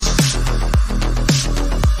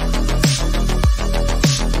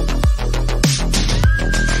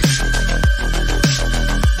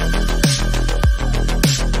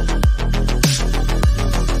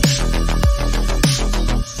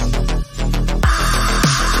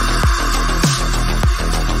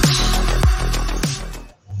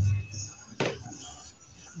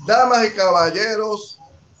Damas y caballeros,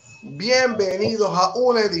 bienvenidos a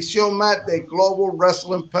una edición más de Global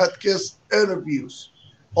Wrestling Podcast Interviews.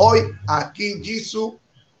 Hoy aquí Jisoo.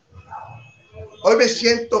 Hoy me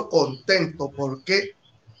siento contento. ¿Por qué?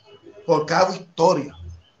 Porque hago historia.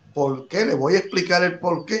 ¿Por qué? Le voy a explicar el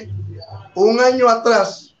por qué. Un año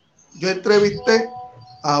atrás yo entrevisté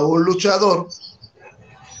a un luchador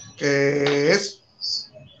que es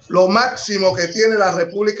lo máximo que tiene la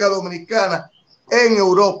República Dominicana en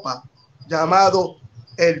Europa, llamado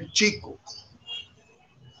El Chico.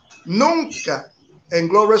 Nunca en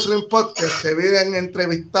Global Wrestling Podcast se habían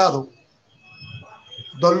entrevistado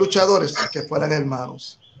dos luchadores que fueran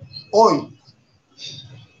hermanos. Hoy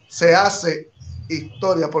se hace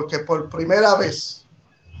historia porque por primera vez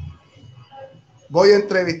voy a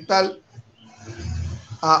entrevistar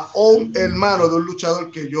a un hermano de un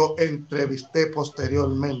luchador que yo entrevisté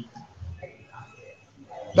posteriormente.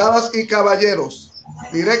 Damas y caballeros,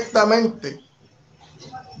 directamente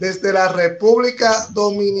desde la República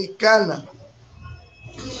Dominicana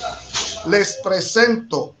les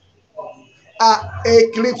presento a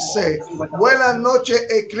Eclipse. Buenas noches,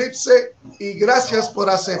 Eclipse, y gracias por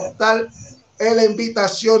aceptar la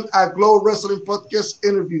invitación a Global Wrestling Podcast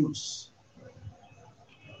Interviews.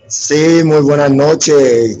 Sí, muy buenas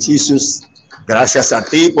noches, Jesús. Gracias a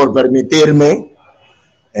ti por permitirme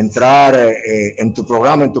entrar en tu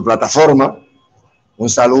programa, en tu plataforma. Un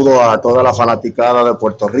saludo a toda la fanaticada de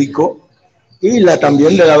Puerto Rico y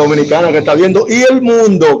también de la dominicana que está viendo y el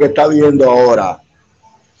mundo que está viendo ahora.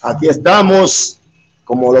 Aquí estamos,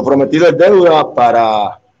 como lo prometido es deuda,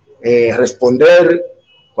 para responder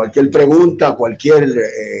cualquier pregunta, cualquier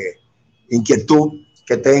inquietud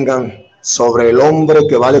que tengan sobre el hombre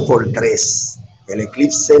que vale por 3, el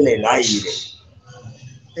Eclipse en el aire.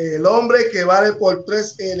 El hombre que vale por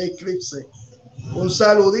 3, el Eclipse. Un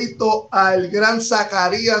saludito al gran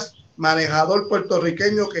Zacarías, manejador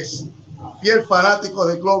puertorriqueño que es fiel fanático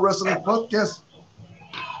de Global Wrestling Podcast,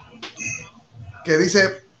 que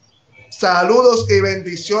dice saludos y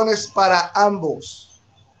bendiciones para ambos.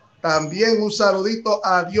 También un saludito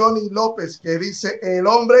a Diony López, que dice el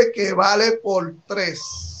hombre que vale por 3.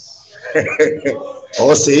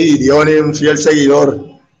 Oh sí, Diony, un fiel seguidor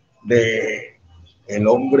de el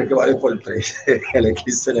hombre que vale por 3, el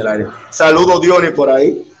Eclipse en el aire. Saludos, Diony, por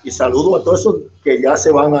ahí, y saludos a todos esos que ya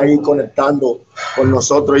se van a ir conectando con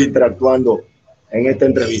nosotros e interactuando en esta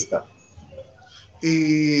entrevista.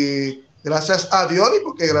 Y gracias a Diony,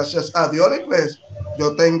 porque gracias a Diony, pues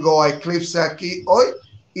yo tengo a Eclipse aquí hoy,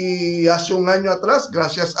 y hace un año atrás,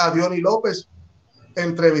 gracias a Diony López,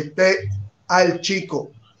 entrevisté al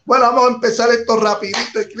Chico. Bueno, vamos a empezar esto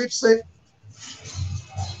rapidito, Eclipse.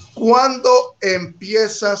 ¿Cuándo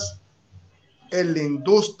empiezas en la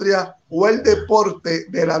industria o el deporte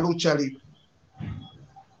de la lucha libre?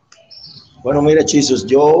 Bueno, mire, Chisos,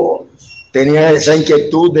 yo tenía esa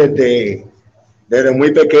inquietud desde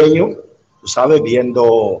muy pequeño, tú sabes,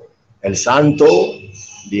 viendo El Santo,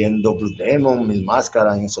 viendo Blue Demon, Mil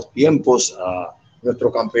Máscaras en esos tiempos, a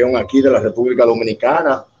nuestro campeón aquí de la República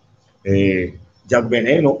Dominicana, Jack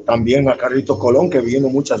Veneno, también a Carlitos Colón, que vino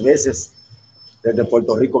muchas veces desde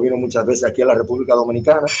Puerto Rico, vino muchas veces aquí a la República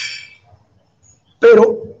Dominicana.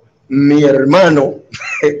 Pero mi hermano,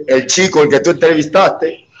 el Chico, el que tú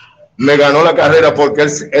entrevistaste, me ganó la carrera porque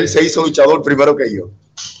él se hizo luchador primero que yo.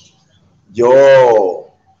 Yo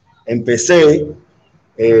empecé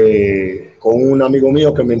con un amigo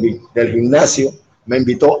mío que del gimnasio, me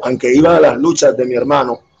invitó, aunque iba a las luchas de mi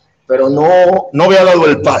hermano, pero no había dado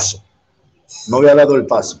el paso. No había dado el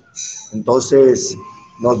paso. Entonces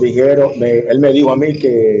nos dijeron, él me dijo a mí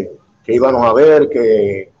que íbamos a ver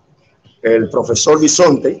que el profesor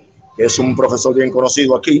Bisonte, que es un profesor bien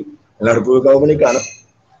conocido aquí en la República Dominicana,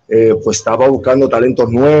 pues estaba buscando talentos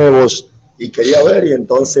nuevos y quería ver, y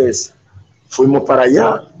entonces fuimos para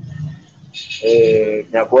allá.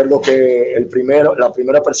 Me acuerdo que la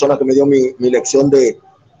primera persona que me dio mi lección de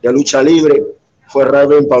lucha libre fue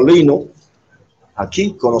Raven Paulino,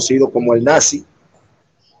 aquí conocido como el Nazi,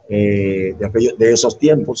 de esos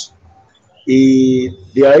tiempos, y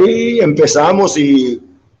de ahí empezamos y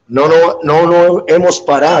no hemos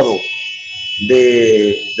parado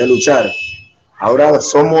de luchar. Ahora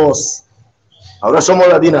somos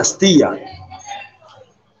la dinastía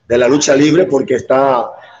de la lucha libre, porque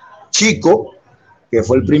está Chico, que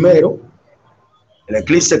fue el primero, el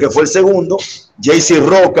Eclipse, que fue el segundo, JC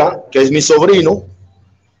Roca, que es mi sobrino,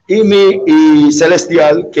 y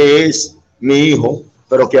Celestial, que es mi hijo,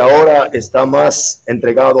 pero que ahora está más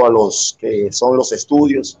entregado a los que son los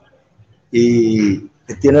estudios y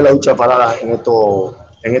tiene la lucha parada en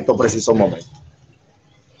estos precisos momentos.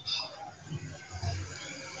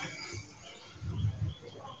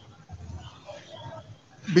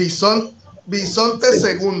 Bisonte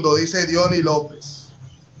segundo, dice Diony López.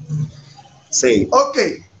 Sí. Ok.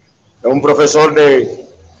 Es un profesor de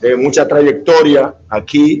mucha trayectoria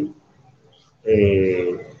aquí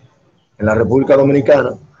en la República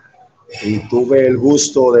Dominicana, y tuve el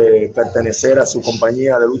gusto de pertenecer a su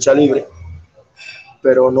compañía de lucha libre,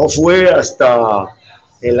 pero no fue hasta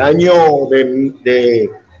el año de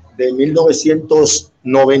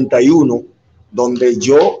 1991 donde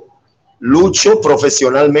yo lucho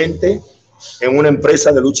profesionalmente en una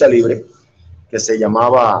empresa de lucha libre que se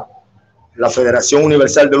llamaba la Federación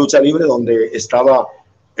Universal de Lucha Libre, donde estaba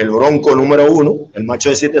el Bronco número 1, el Macho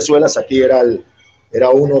de 7 suelas. Aquí era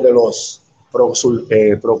uno de los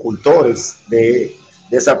procultores de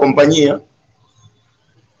esa compañía.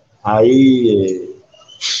 Ahí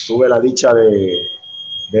tuve la dicha de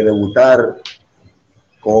debutar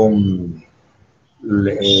con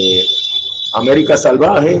América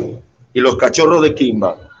Salvaje y los Cachorros de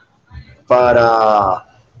Kimba para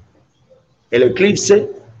el Eclipse,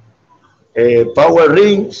 Power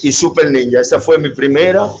Ring y Super Ninja. Esa fue mi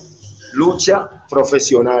primera lucha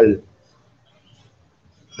profesional.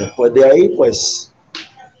 Después de ahí, pues,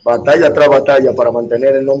 batalla tras batalla para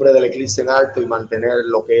mantener el nombre del Eclipse en alto y mantener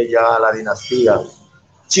lo que es ya la dinastía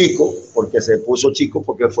Chico, porque se puso Chico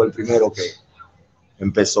porque fue el primero que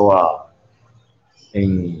empezó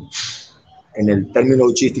en el término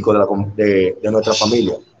luchístico de nuestra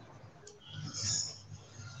familia.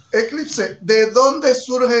 Eclipse, ¿de dónde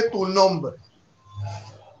surge tu nombre?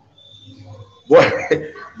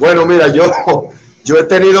 Bueno, mira, yo he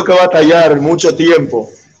tenido que batallar mucho tiempo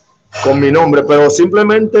con mi nombre, pero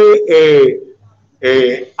simplemente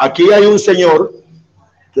aquí hay un señor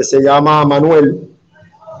que se llama Manuel,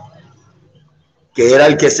 que era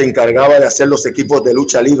el que se encargaba de hacer los equipos de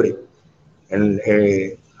lucha libre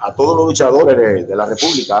a todos los luchadores de la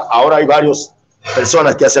República. Ahora hay varias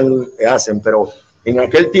personas que hacen, pero en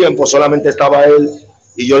aquel tiempo solamente estaba él,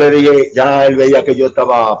 y yo le dije, ya él veía que yo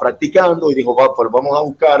estaba practicando y dijo, pues vamos a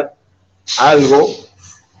buscar algo,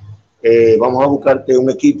 vamos a buscarte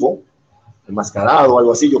un equipo enmascarado o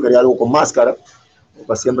algo así. Yo quería algo con máscara,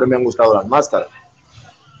 porque siempre me han gustado las máscaras.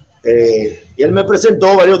 Y él me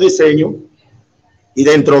presentó varios diseños, y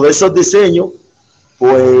dentro de esos diseños,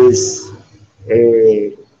 pues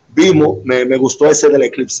me gustó ese del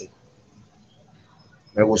Eclipse.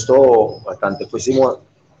 Me gustó bastante. Pues hicimos,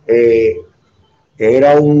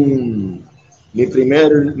 era mi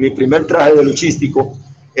primer traje de luchístico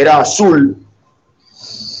era azul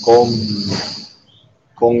con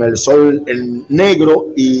el sol, el negro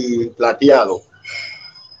y plateado,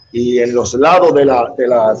 y en los lados de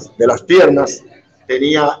las piernas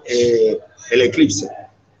tenía el Eclipse,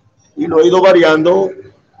 y lo he ido variando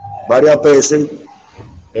varias veces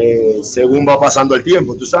según va pasando el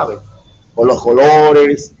tiempo, tú sabes, con los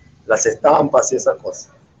colores, las estampas y esas cosas.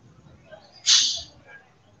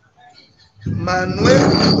 Manuel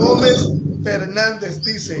Gómez Fernández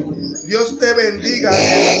dice: Dios te bendiga,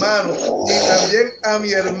 hermano, y también a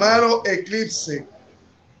mi hermano Eclipse.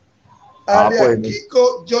 Alias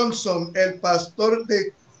Kiko Johnson, el pastor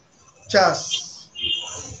de Chas.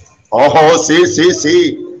 Oh, sí.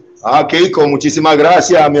 Kiko, muchísimas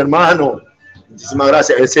gracias, mi hermano. Muchísimas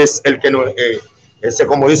gracias. Ese es el que ese,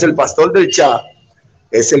 como dice el pastor del Chas,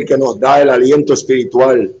 es el que nos da el aliento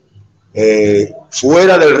espiritual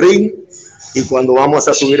fuera del ring y cuando vamos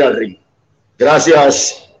a subir al ring.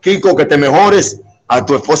 Gracias, Kiko, que te mejores. A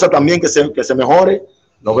tu esposa también, que se mejore.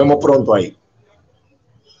 Nos vemos pronto ahí.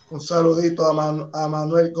 Un saludito a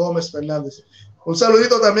Manuel Gómez Fernández. Un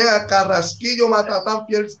saludito también a Carrasquillo Matatán,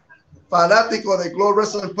 fiel fanático de Glow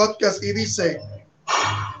Wrestling Podcast, y dice: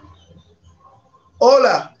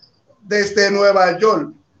 hola, desde Nueva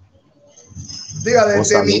York. Diga,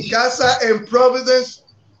 desde mi casa en Providence.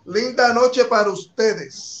 Linda noche para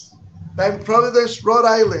ustedes. Está en Providence,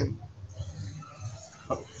 Rhode Island.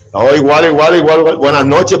 Oh, igual. Buenas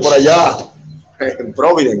noches por allá en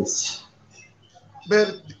Providence.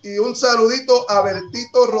 Y un saludito a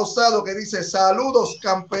Bertito Rosado, que dice: saludos,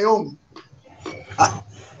 campeón.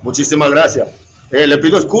 Muchísimas gracias. Le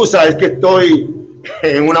pido excusa, es que estoy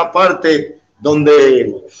en una parte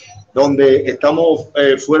donde estamos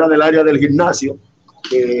fuera del área del gimnasio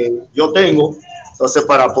que yo tengo. Entonces,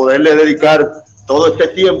 para poderle dedicar todo este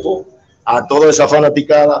tiempo a toda esa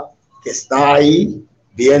fanaticada que está ahí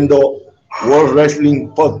viendo World Wrestling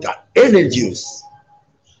Podcast en el Juice.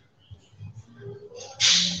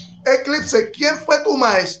 Eclipse, ¿quién fue tu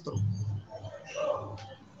maestro?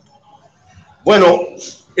 Bueno,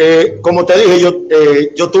 como te dije,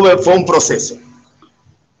 fue un proceso.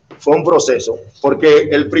 Fue un proceso, porque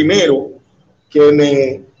el primero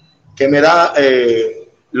que me da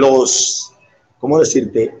 ¿cómo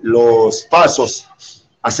decirte? Los pasos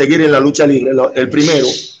a seguir en la lucha libre. El primero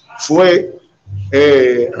fue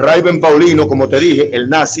Rayben Paulino, como te dije, el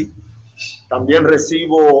nazi. También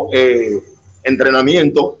recibo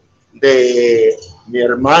entrenamiento de mi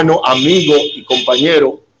hermano, amigo y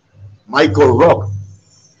compañero Michael Rock.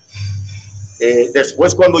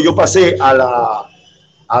 Después, cuando yo pasé a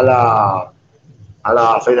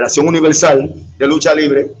la Federación Universal de Lucha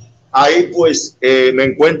Libre, ahí pues me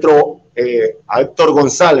encuentro a Héctor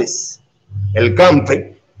González, el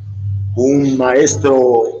Campe, un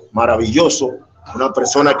maestro maravilloso, una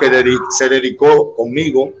persona que se dedicó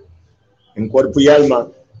conmigo en cuerpo y alma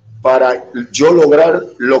para yo lograr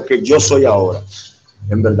lo que yo soy ahora,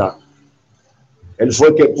 en verdad. Él fue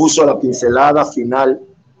el que puso la pincelada final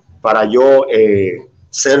para yo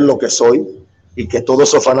ser lo que soy y que todos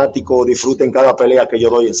esos fanáticos disfruten cada pelea que yo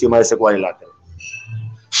doy encima de ese cuadrilátero.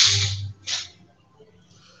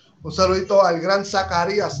 Un saludito al gran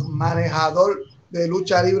Zacarías, manejador de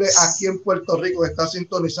lucha libre aquí en Puerto Rico, que está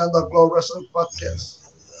sintonizando a Global Wrestling Podcast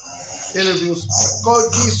Interviews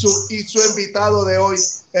con Jisoo y su invitado de hoy,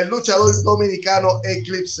 el luchador dominicano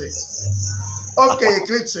Eclipse. Ok,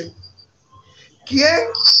 Eclipse, ¿quién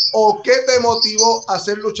o qué te motivó a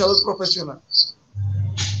ser luchador profesional?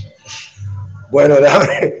 Bueno,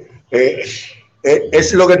 déjame,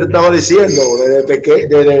 es lo que te estaba diciendo,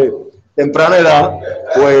 desde temprana edad,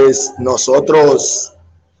 pues nosotros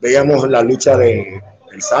veíamos la lucha del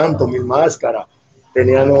Santo, Mil Máscaras,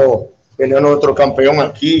 teníamos otro campeón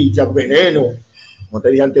aquí, Jack Veneno, como te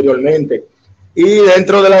dije anteriormente, y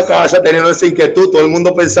dentro de la casa teniendo esa inquietud, todo el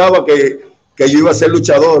mundo pensaba que yo iba a ser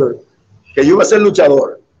luchador,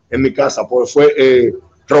 en mi casa, pues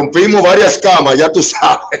rompimos varias camas, ya tú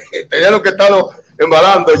sabes, teníamos que estar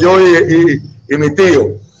embalando yo y mi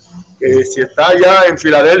tío, si está allá en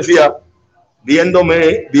Filadelfia viendo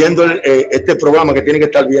este programa, que tiene que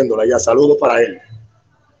estar viéndola ya, saludos para él.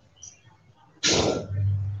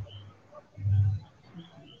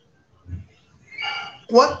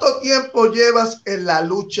 ¿Cuánto tiempo llevas en la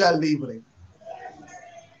lucha libre?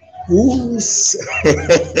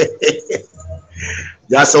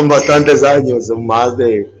 Ya son bastantes años, son más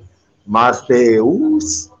de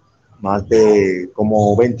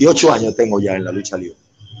como 28 años tengo ya en la lucha libre.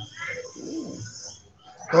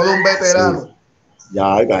 Todo un veterano. Sí.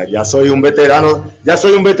 Ya soy un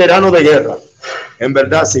veterano, de guerra. En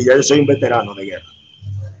verdad, sí, ya yo soy un veterano de guerra.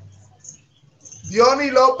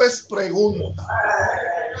 Diony López pregunta: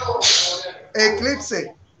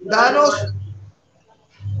 Eclipse, danos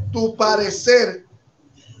tu parecer.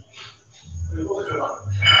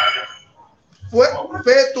 ¿Fue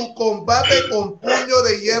tu combate con Puño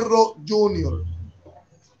de Hierro Junior?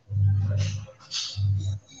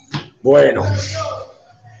 Bueno,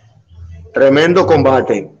 tremendo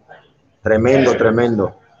combate, tremendo.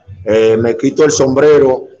 Me quito el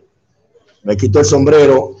sombrero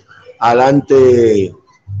alante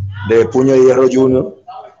de Puño de Hierro Junior,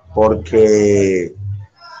 porque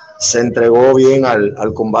se entregó bien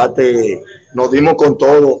al combate, nos dimos con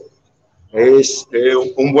todo, es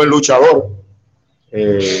un buen luchador,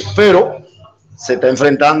 pero se está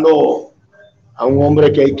enfrentando a un hombre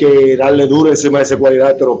que hay que darle duro encima de ese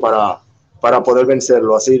cuadrilátero para poder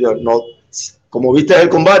vencerlo. Así, no, como viste el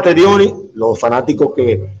combate, Diony, los fanáticos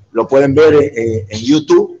que lo pueden ver en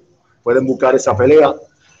YouTube, pueden buscar esa pelea,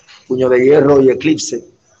 Puño de Hierro y Eclipse.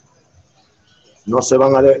 No se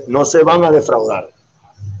van a defraudar.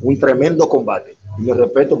 Un tremendo combate. Y mi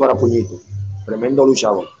respeto para Puñito, tremendo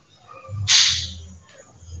luchador.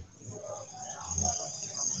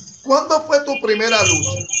 ¿Cuándo fue tu primera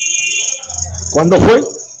lucha? ¿Cuándo fue?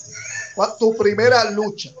 Tu primera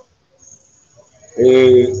lucha.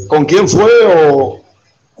 ¿Con quién fue o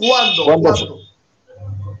 ¿Cuándo?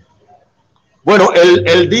 Bueno,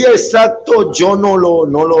 el día exacto yo no lo,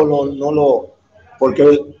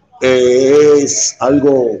 porque es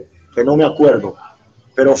algo que no me acuerdo,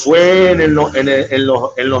 pero fue en los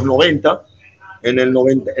 90, en el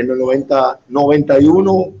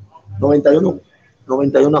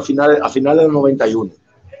 91 a finales del 91.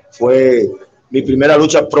 Fue mi primera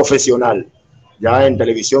lucha profesional, ya en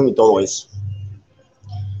televisión y todo eso.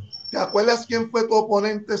 ¿Te acuerdas quién fue tu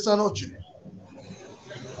oponente esa noche?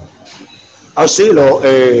 Sí,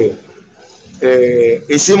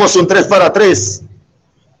 hicimos un 3-3,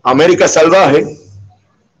 América Salvaje,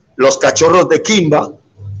 los Cachorros de Kimba,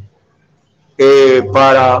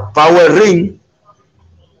 para Power Ring,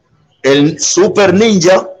 el Super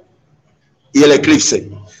Ninja y el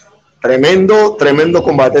Eclipse. Tremendo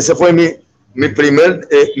combate. Ese fue mi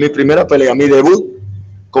primera pelea, mi debut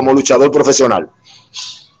como luchador profesional.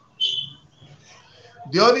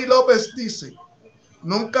 Diony López dice,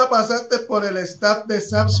 nunca pasaste por el staff de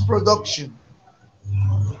Sam's Production.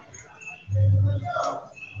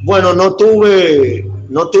 Bueno, no tuve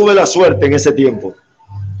la suerte en ese tiempo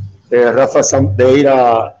de Rafa Sam, de ir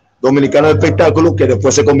a Dominicana de Espectáculo, que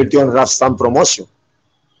después se convirtió en Rafa Sam Promotion,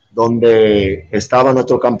 donde estaba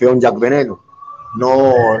nuestro campeón Jack Veneno.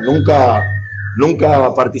 No, nunca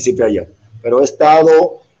participé allá, pero he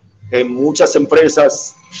estado en muchas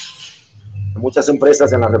empresas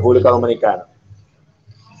en la República Dominicana.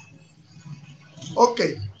 Ok,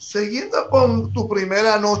 siguiendo con tu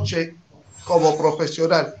primera noche como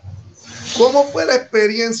profesional, ¿cómo fue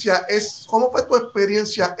tu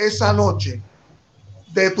experiencia esa noche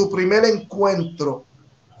de tu primer encuentro?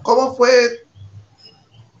 ¿Cómo fue?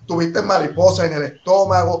 ¿Tuviste mariposa en el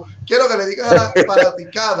estómago? Quiero que le digas a la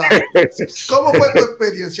fanaticada, ¿cómo fue tu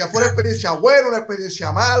experiencia? ¿Fue una experiencia buena, una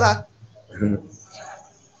experiencia mala?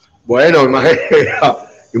 Bueno,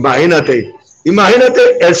 imagínate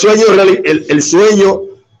el sueño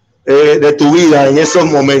de tu vida en esos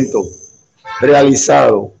momentos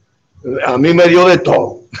realizado. A mí me dio de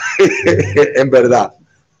todo, en verdad,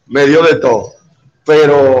 me dio de todo.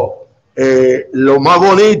 Pero lo más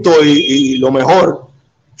bonito y lo mejor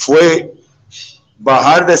fue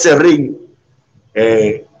bajar de ese ring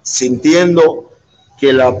sintiendo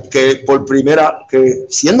que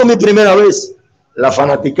siendo mi primera vez, la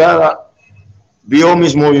fanaticada vio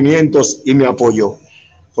mis movimientos y me apoyó,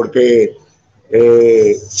 porque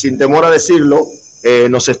sin temor a decirlo,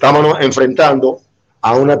 nos estábamos enfrentando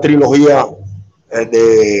a una trilogía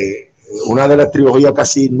una de las trilogías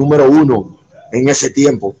casi número 1 en ese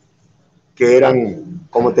tiempo, que eran,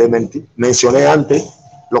 como te mencioné antes,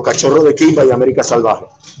 Los Cachorros de Kimba y América Salvaje,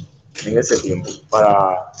 en ese tiempo,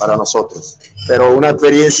 para nosotros. Pero una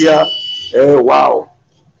experiencia, wow,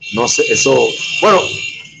 no sé, eso, bueno,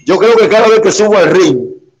 yo creo que cada vez que subo al ring,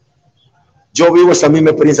 yo vivo esa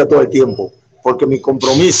misma experiencia todo el tiempo, porque mi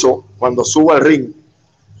compromiso cuando subo al ring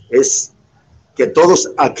es que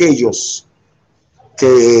todos aquellos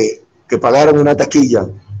que pagaron una taquilla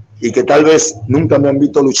y que tal vez nunca me han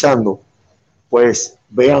visto luchando, pues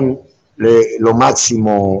vean lo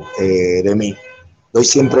máximo de mí. Doy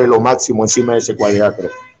siempre lo máximo encima de ese cuadrilátero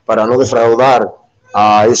para no defraudar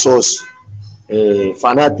a esos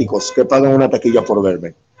fanáticos que pagan una taquilla por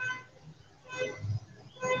verme.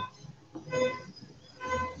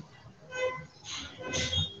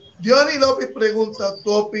 Diony López pregunta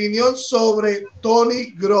tu opinión sobre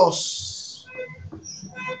Tony Gross.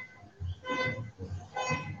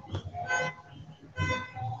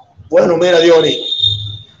 Bueno, mira, Diony,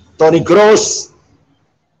 Tony Gross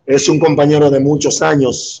es un compañero de muchos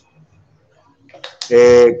años.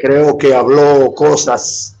 Creo que habló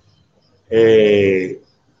cosas que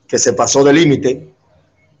se pasó de límite,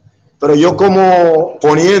 pero yo, como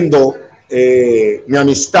poniendo mi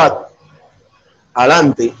amistad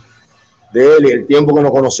adelante de él y el tiempo que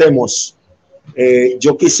nos conocemos,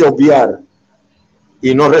 yo quise obviar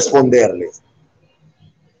y no responderle.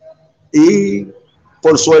 Y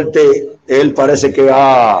por suerte él parece que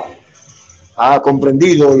ha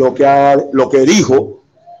comprendido lo que dijo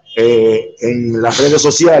en las redes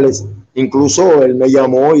sociales. Incluso él me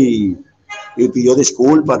llamó y pidió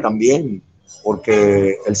disculpas también,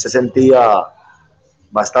 porque él se sentía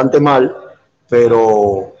bastante mal,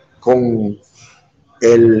 pero con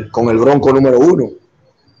el Bronco número 1,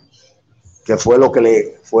 que fue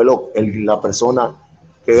la persona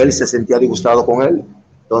que él se sentía disgustado con él.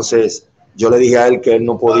 Entonces yo le dije a él que él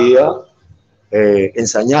no podía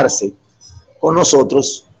ensañarse con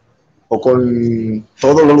nosotros o con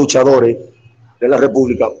todos los luchadores de la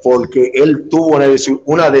República, porque él tuvo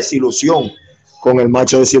una desilusión con el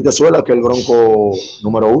macho de 7 suelas, que es el Bronco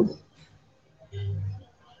número 1.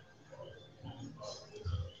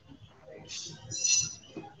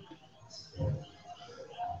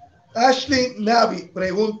 Ashley Navi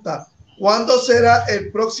pregunta, ¿cuándo será el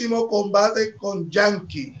próximo combate con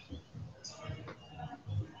Yankee?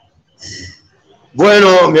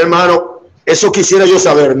 Bueno, mi hermano, eso quisiera yo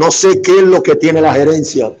saber. No sé qué es lo que tiene la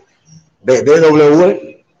gerencia de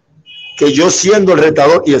DWE, que yo, siendo el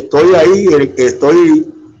retador, y estoy ahí, estoy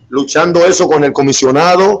luchando eso con el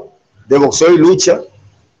comisionado de boxeo y lucha,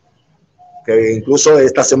 que incluso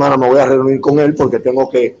esta semana me voy a reunir con él, porque tengo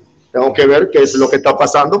que ver qué es lo que está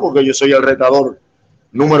pasando, porque yo soy el retador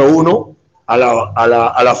número 1 a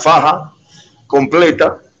la faja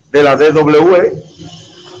completa de la DWE.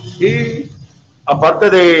 Y aparte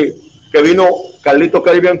de que vino Carlito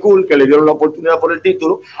Caribbean Cool, que le dieron la oportunidad por el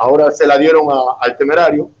título, ahora se la dieron al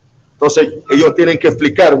Temerario. Entonces ellos tienen que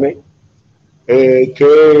explicarme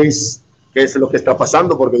qué es qué es lo que está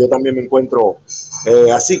pasando, porque yo también me encuentro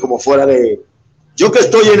así como fuera de... Yo que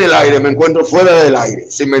estoy en el aire, me encuentro fuera del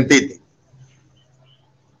aire, sin mentirte.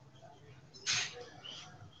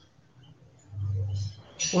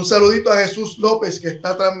 Un saludito a Jesús López, que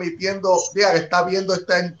está transmitiendo, que está viendo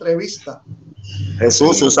esta entrevista.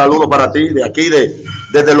 Jesús, un saludo para ti de aquí,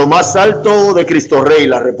 desde lo más alto de Cristo Rey,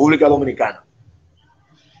 la República Dominicana.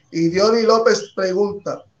 Y Diony López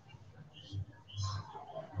pregunta: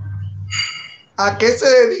 ¿a qué se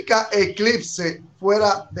dedica Eclipse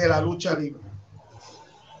fuera de la lucha libre?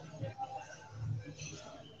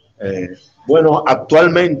 Bueno,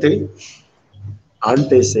 actualmente,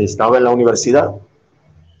 antes estaba en la universidad,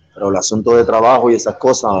 pero el asunto de trabajo y esas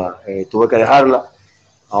cosas tuve que dejarla.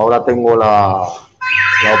 Ahora tengo la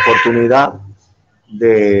oportunidad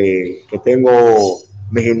de que tengo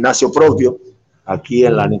mi gimnasio propio aquí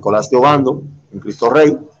en la Nicolás de Obando, en Cristo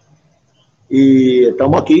Rey. Y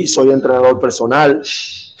estamos aquí, soy entrenador personal,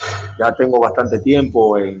 ya tengo bastante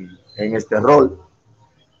tiempo en este rol.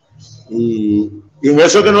 Y en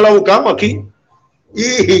eso es que no la buscamos aquí.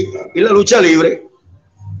 Y la lucha libre,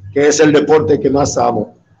 que es el deporte que más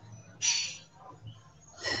amo.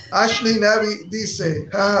 Ashley Navi dice: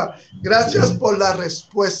 gracias por la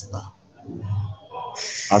respuesta.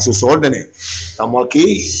 A sus órdenes. Estamos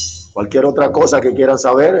aquí. Cualquier otra cosa que quieran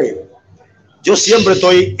saber, yo siempre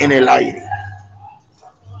estoy en el aire.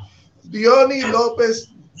 Diony López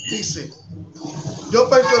dice: yo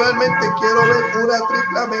personalmente quiero ver una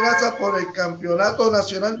triple amenaza por el Campeonato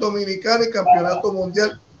Nacional Dominicano y Campeonato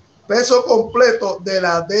Mundial peso completo de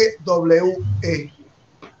la DWE.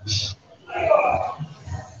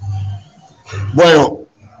 Bueno,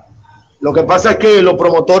 lo que pasa es que los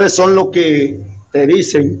promotores son los que te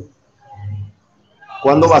dicen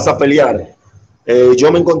cuándo vas a pelear.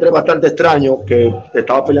 Yo me encontré bastante extraño que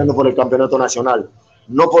estaba peleando por el campeonato nacional,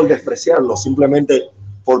 no por despreciarlo, simplemente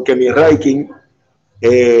porque mi ranking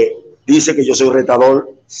dice que yo soy retador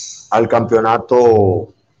al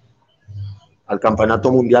campeonato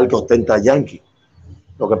mundial que ostenta Yankee.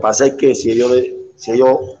 Lo que pasa es que si ellos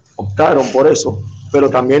optaron por eso, pero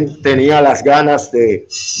también tenía las ganas de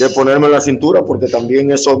ponerme en la cintura, porque también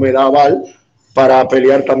eso me da aval para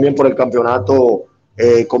pelear también por el campeonato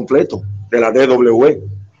completo de la DWE.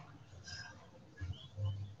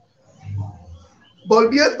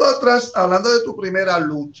 Volviendo atrás, hablando de tu primera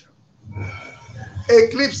lucha,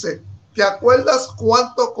 Eclipse, ¿te acuerdas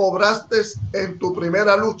cuánto cobraste en tu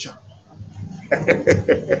primera lucha?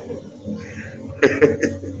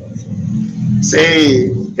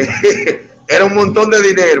 Sí, era un montón de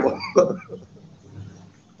dinero.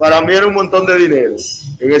 Para mí era un montón de dinero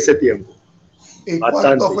en ese tiempo. ¿Y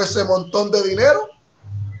cuánto fue ese montón de dinero?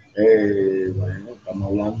 Bueno, estamos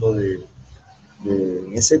hablando de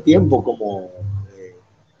en ese tiempo como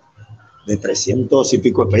de 300 y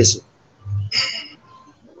pico de pesos.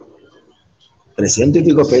 300 y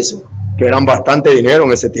pico de pesos, que eran bastante dinero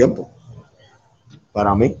en ese tiempo.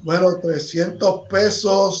 Para mí. Bueno, 300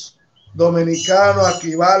 pesos dominicanos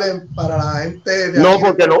equivalen para la gente de no,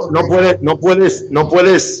 porque no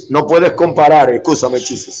puedes comparar, escúchame,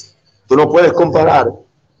 Chises. Tú no puedes comparar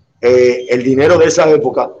el dinero de esa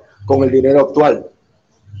época con el dinero actual.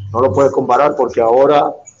 No lo puedes comparar porque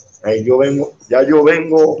ahora yo vengo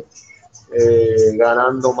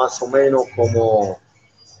ganando más o menos como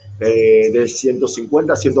de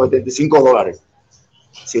 150 a 175 dólares.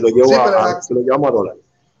 Si lo llevo si lo llevamos a dólares.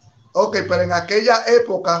 Ok, pero en aquella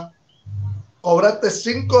época cobraste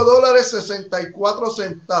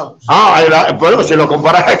 $5.64. Bueno, si lo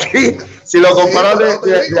comparas aquí, si lo comparas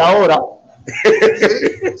de ahora.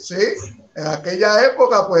 Sí, en aquella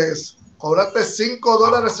época, pues, cobraste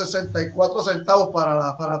 $5.64 para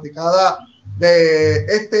la fanaticada de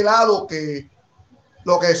este lado, que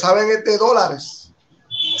lo que saben es de dólares.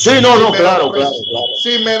 Sí, no, claro.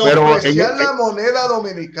 Sin menospreciar la moneda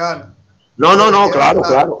dominicana. No,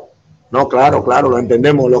 claro. No, claro, lo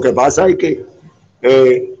entendemos. Lo que pasa es que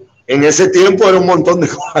en ese tiempo era un montón de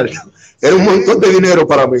cosas. Era un montón de dinero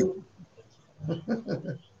para mí.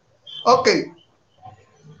 Ok.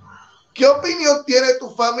 ¿Qué opinión tiene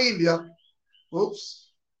tu familia?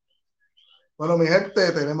 Bueno, mi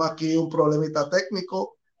gente, tenemos aquí un problemita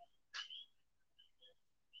técnico.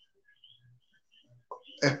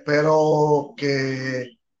 Espero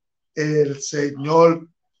que el señor,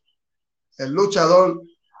 el luchador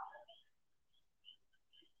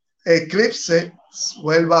Eclipse,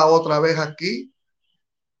 vuelva otra vez aquí.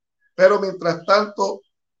 Pero mientras tanto,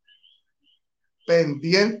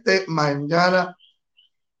 pendiente mañana,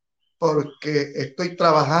 porque estoy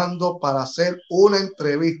trabajando para hacer una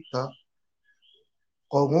entrevista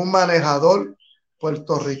con un manejador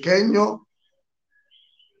puertorriqueño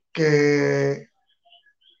que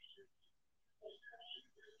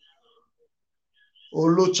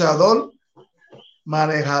un luchador,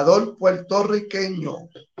 manejador puertorriqueño.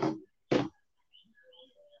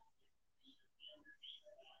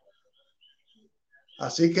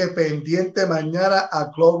 Así que pendiente mañana a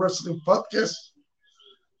Global Wrestling Podcast,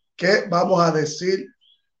 que vamos a decir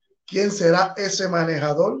quién será ese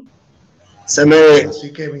manejador.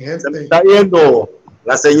 Así que, mi gente, se me está yendo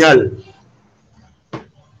la señal.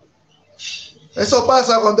 Eso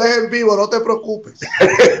pasa cuando es en vivo, no te preocupes.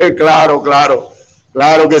 Claro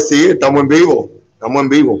que sí, estamos en vivo,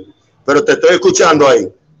 pero te estoy escuchando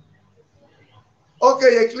ahí. Ok,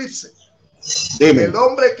 Eclipse. Dime. El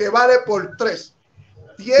hombre que vale por 3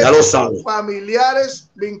 ya lo sabe. Familiares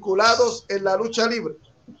vinculados en la lucha libre.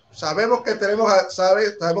 Sabemos que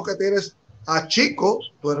sabemos que tienes a Chico,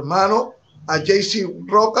 tu hermano, a JC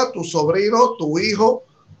Roca, tu sobrino, tu hijo.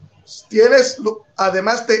 Tienes,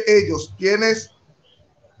 además de ellos, tienes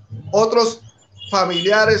otros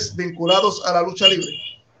familiares vinculados a la lucha libre.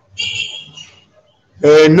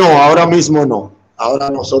 No, ahora mismo no.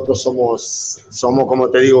 Ahora nosotros somos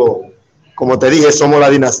como te dije, somos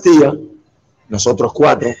la dinastía. Nosotros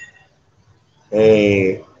 4.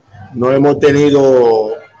 No hemos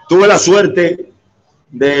tuve la suerte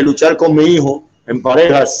de luchar con mi hijo en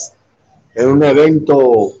parejas en un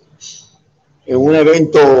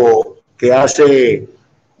evento que hace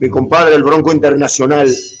mi compadre el Bronco Internacional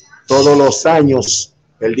todos los años,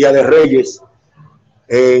 el Día de Reyes,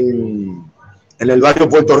 en el barrio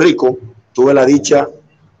Puerto Rico. Tuve la dicha,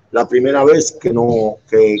 la primera vez que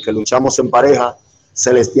luchamos en pareja,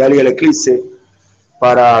 Celestial y el Eclipse,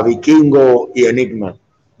 para Vikingo y Enigma.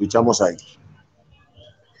 Luchamos ahí.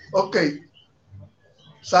 Ok.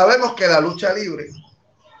 Sabemos que la lucha libre,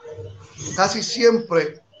 casi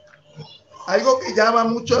siempre, algo que llama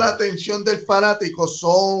mucho la atención del fanático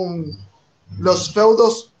son los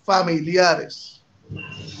feudos familiares.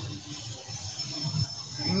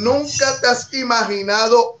 ¿Nunca te has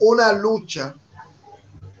imaginado una lucha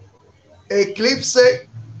Eclipse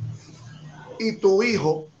y tu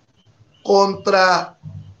hijo contra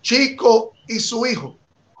Chico y su hijo?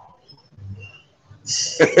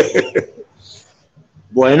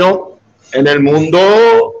 Bueno, en el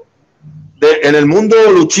mundo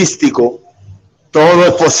luchístico todo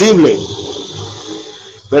es posible,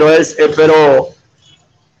 pero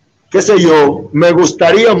qué sé yo, me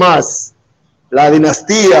gustaría más la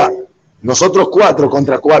dinastía, nosotros 4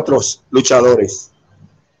 contra 4 luchadores,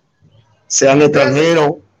 sean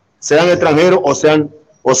extranjeros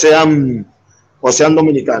o sean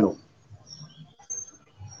dominicanos.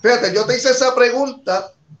 Fíjate, yo te hice esa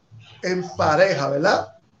pregunta en pareja, ¿verdad?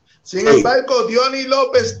 Sin embargo, Diony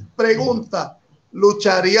López pregunta,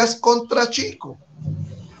 ¿lucharías contra Chico?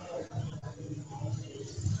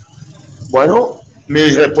 Bueno, mi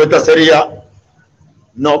respuesta sería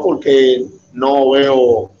no, porque no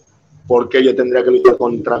veo por qué yo tendría que luchar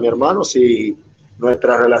contra mi hermano si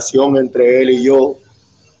nuestra relación entre él y yo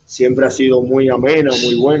siempre ha sido muy amena,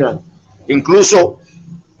 muy buena. Incluso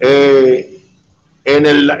en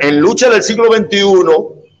lucha del siglo XXI,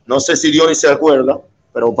 no sé si Diony se acuerda,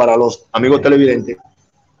 pero para los amigos televidentes,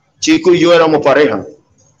 Chico y yo éramos pareja.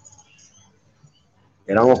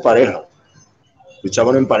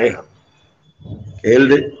 Luchaban en pareja.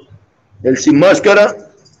 Él sin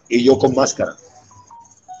máscara y yo con máscara.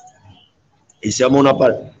 Hicimos una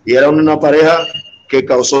pareja. Y era una pareja que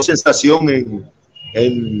causó sensación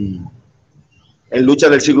en lucha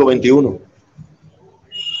del siglo XXI.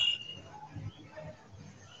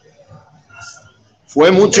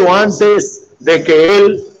 Fue mucho antes de que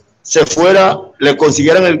él se fuera, le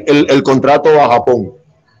consiguieran el contrato a Japón.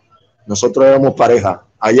 Nosotros éramos pareja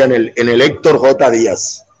allá en el Héctor J.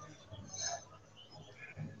 Díaz.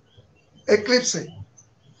 Eclipse,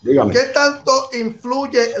 dígame. ¿Qué tanto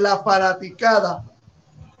influye la fanaticada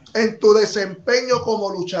en tu desempeño como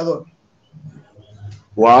luchador?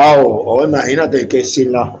 Wow, imagínate que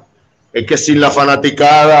sin la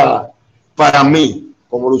fanaticada, para mí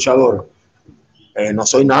como luchador, no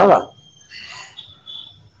soy nada.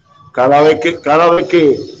 Cada vez que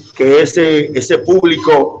ese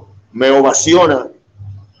público me ovaciona,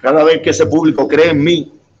 cada vez que ese público cree en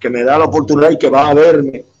mí, que me da la oportunidad y que va a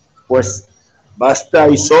verme, pues basta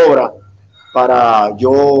y sobra para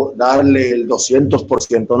yo darle el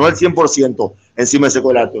 200%, no el 100% encima de ese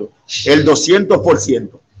cuadrilátero, el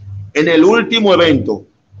 200%. En el último evento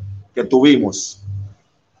que tuvimos,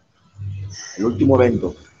 el último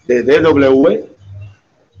evento de DW,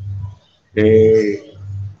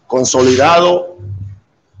 consolidado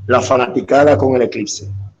la fanaticada con el Eclipse.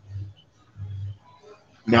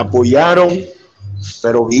 Me apoyaron,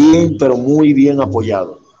 pero bien, pero muy bien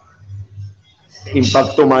apoyado.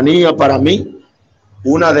 Impacto Manía para mí,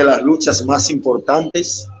 una de las luchas más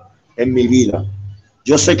importantes en mi vida.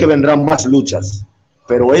 Yo sé que vendrán más luchas,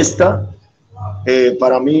 pero esta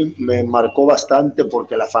para mí me marcó bastante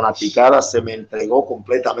porque la fanaticada se me entregó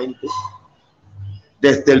completamente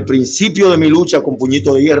desde el principio de mi lucha con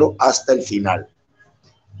Puñito de Hierro hasta el final.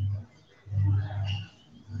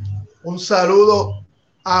 Un saludo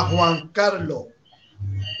a Juan Carlos.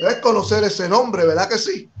 Debes conocer ese nombre, ¿verdad que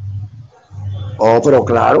sí? Oh, pero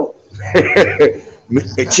claro.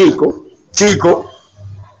 Chico.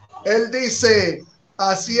 Él dice,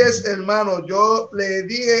 así es, hermano. Yo le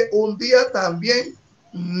dije un día también,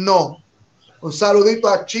 no. Un saludito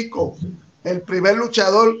a Chico, el primer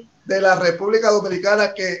luchador de la República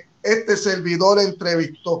Dominicana que este servidor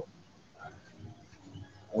entrevistó.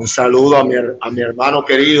 Un saludo a mi hermano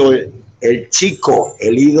querido, el Chico,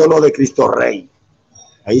 el ídolo de Cristo Rey.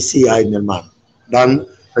 Ahí sí hay, mi hermano.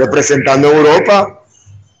 Representando Europa,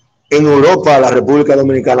 en Europa, la República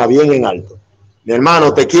Dominicana, bien en alto. Mi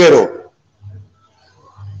hermano, te quiero.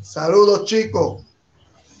 Saludos, Chico.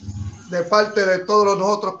 De parte de todos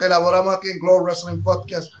nosotros que elaboramos aquí en Global Wrestling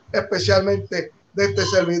Podcast, especialmente de este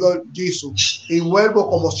servidor, Jisoo. Y vuelvo,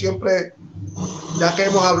 como siempre, ya que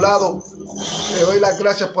hemos hablado, te doy las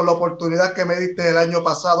gracias por la oportunidad que me diste el año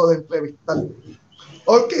pasado de entrevistar.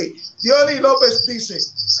 Ok, Diony López dice,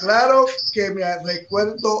 claro que me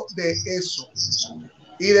recuerdo de eso.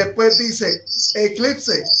 Y después dice,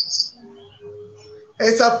 Eclipse,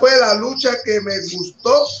 esa fue la lucha que me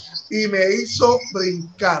gustó y me hizo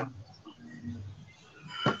brincar.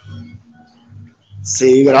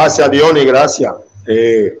 Sí, gracias, Diony, gracias.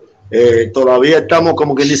 Todavía estamos,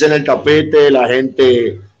 como quien dice, en el tapete, la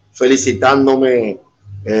gente felicitándome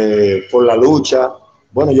por la lucha.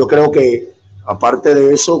 Bueno, yo creo que aparte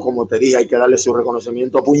de eso, como te dije, hay que darle su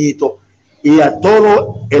reconocimiento a Puñito y a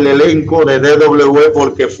todo el elenco de DW,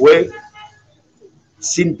 porque fue,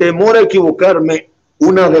 sin temor a equivocarme,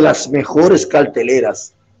 una de las mejores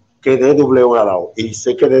carteleras que DW ha dado. Y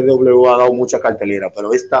sé que DW ha dado mucha cartelera,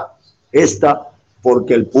 pero esta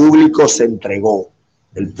porque el público se entregó.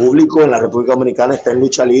 El público en la República Dominicana está en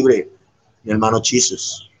lucha libre, mi hermano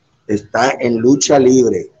Chisus. Está en lucha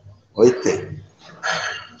libre. ¿Oíste?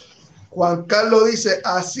 Juan Carlos dice,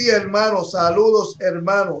 así, hermano, saludos,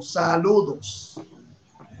 hermano, saludos.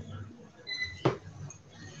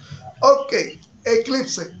 Ok,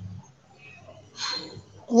 Eclipse,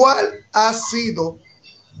 ¿cuál ha sido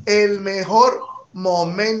el mejor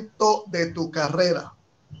momento de tu carrera?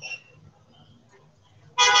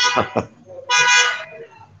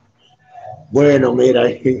 Bueno, mira,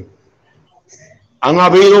 han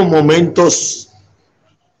habido momentos,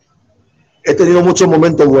 he tenido muchos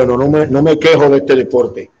momentos buenos, no me quejo de este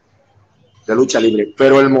deporte de lucha libre,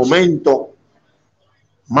 pero el momento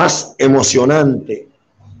más emocionante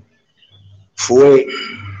fue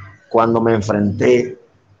cuando me enfrenté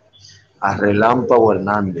a Relámpago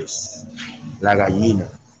Hernández, la gallina.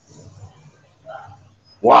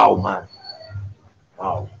 Wow, man.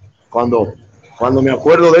 Wow. Cuando me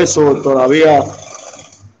acuerdo de eso todavía,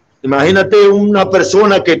 imagínate una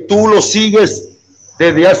persona que tú lo sigues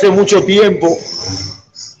desde hace mucho tiempo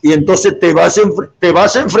y entonces te vas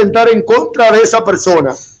a enfrentar en contra de esa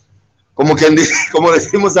persona, como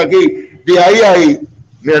decimos aquí, de ahí,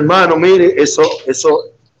 mi hermano, mire, eso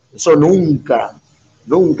nunca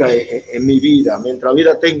en mi vida, mientras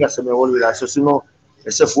vida tenga, se me va a olvidar.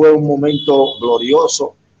 Ese fue un momento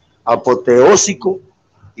glorioso, apoteósico,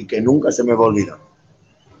 y que nunca se me va a olvidar.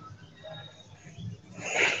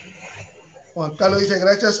 Juan Carlos dice,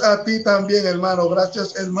 gracias a ti también, hermano.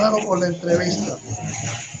 Gracias, hermano, por la entrevista.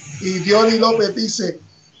 Y Diony López dice,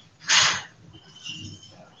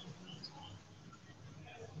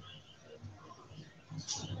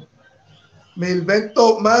 mi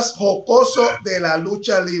invento más jocoso de la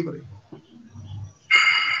lucha libre.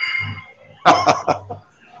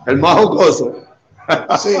 El más jocoso.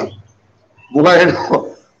 Sí.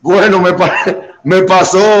 Bueno, me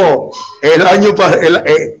pasó el año,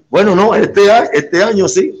 este año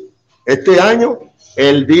sí. Este año,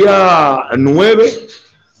 el día 9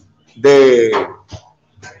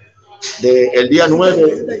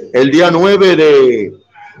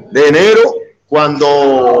 de enero,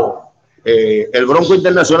 cuando el Bronco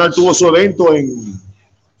Internacional tuvo su evento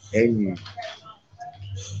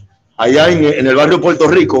allá en el barrio Puerto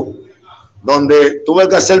Rico, donde tuve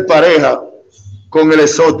que hacer pareja con el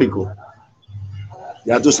exótico.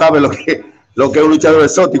 Ya tú sabes lo que es un luchador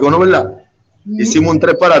exótico, ¿no, verdad? Hicimos un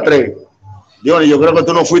 3-3. Diony, yo creo que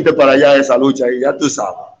tú no fuiste para allá a esa lucha y ya tú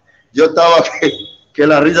sabes. Yo estaba que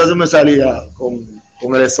la risa se me salía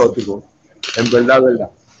con el exótico. En verdad, verdad.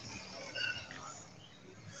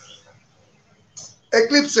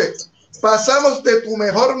 Eclipse, pasamos de tu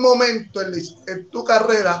mejor momento en tu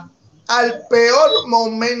carrera al peor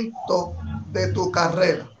momento de tu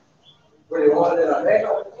carrera.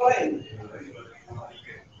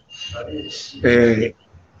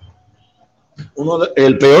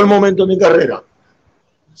 El peor momento de mi carrera.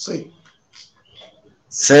 Sí.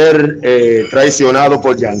 Ser traicionado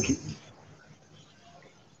por Yankee.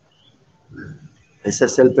 Ese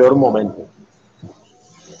es el peor momento.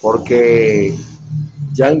 Porque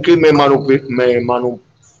Yankee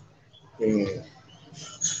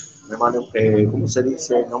 ¿cómo se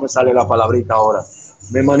dice? No me sale la palabrita ahora.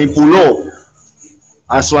 Me manipuló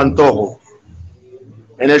a su antojo.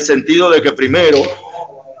 En el sentido de que primero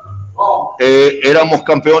éramos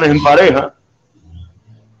campeones en pareja.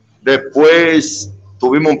 Después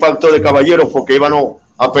tuvimos un pacto de caballeros porque íbamos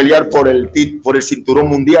a pelear por el cinturón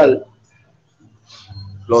mundial.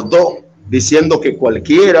 Los dos, diciendo que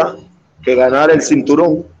cualquiera que ganara el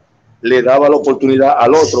cinturón le daba la oportunidad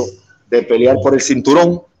al otro de pelear por el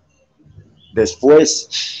cinturón.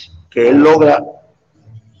 Después que él logra,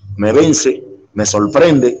 me vence, me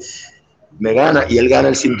sorprende, me gana y él gana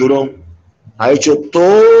el cinturón. Ha hecho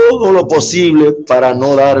todo lo posible para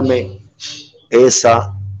no darme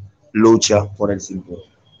esa lucha por el cinturón.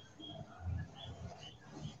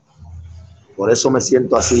 Por eso me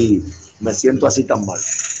siento así tan mal.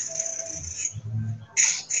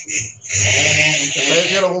 Ustedes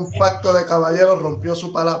hicieron un pacto de caballeros, rompió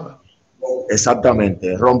su palabra.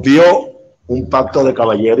 Exactamente, rompió un pacto de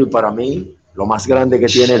caballero y para mí lo más grande que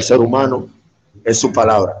tiene el ser humano es su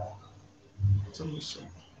palabra.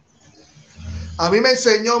 A mí me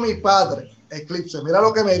enseñó mi padre, Eclipse, mira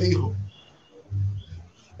lo que me dijo.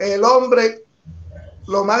 El hombre,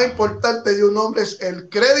 lo más importante de un hombre es el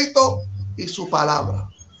crédito y su palabra.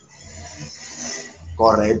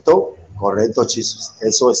 Correcto, Chisos.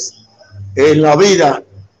 Eso es. En la vida,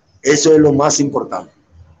 eso es lo más importante.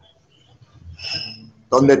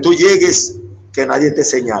 Donde tú llegues, que nadie te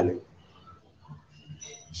señale.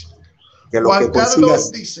 Que lo Juan que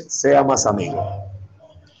consigas dice, sea más amigo.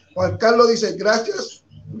 Juan Carlos dice, gracias,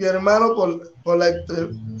 mi hermano, por la...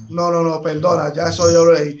 No, perdona, ya eso yo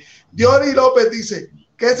lo leí. Diony López dice,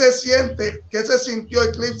 ¿qué se sintió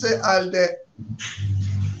Eclipse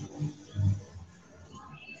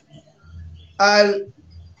al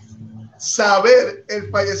saber el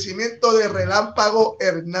fallecimiento de Relámpago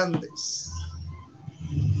Hernández?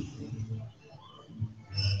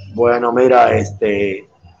 Bueno, mira,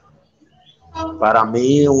 para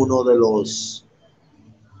mí uno de los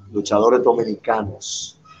luchadores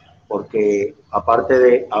dominicanos, porque aparte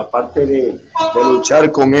de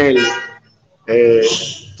luchar con él,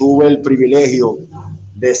 tuve el privilegio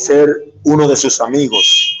de ser uno de sus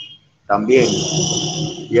amigos también,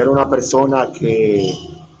 y era una persona que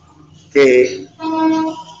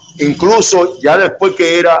incluso ya después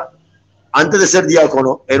antes de ser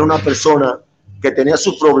diácono, era una persona que tenía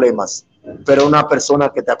sus problemas, pero una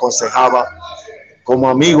persona que te aconsejaba. Como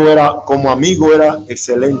amigo era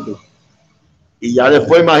excelente. Y ya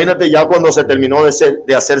después, imagínate, ya cuando se terminó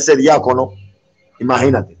de hacerse diácono,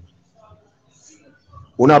 imagínate,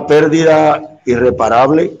 una pérdida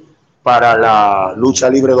irreparable para la lucha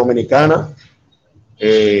libre dominicana.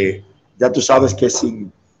 Ya tú sabes que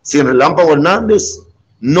sin Relámpago Hernández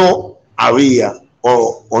no había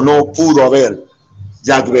o no pudo haber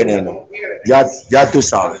Jack Veneno. Ya tú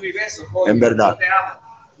sabes, en verdad.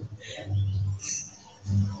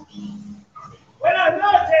 Buenas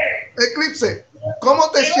noches. Eclipse, ¿cómo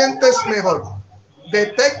te sientes mejor? ¿De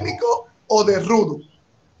técnico o de rudo?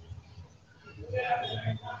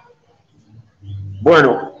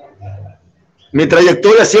 Bueno, mi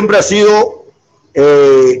trayectoria siempre ha sido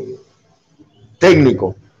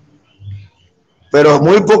técnico, pero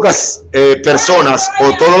muy pocas personas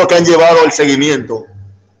o todos los que han llevado el seguimiento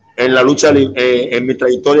en la lucha, en mi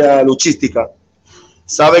trayectoria luchística,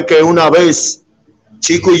 sabe que una vez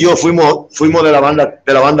Chico y yo fuimos de la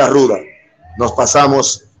banda ruda. Nos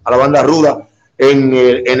pasamos a la banda ruda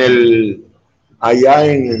allá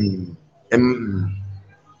en el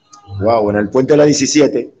puente de la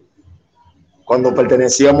 17, cuando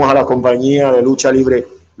pertenecíamos a la compañía de lucha libre,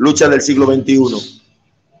 lucha del siglo XXI,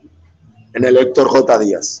 en el Héctor J.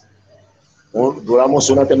 Díaz. Duramos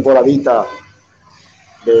una temporadita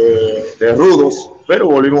de rudos, pero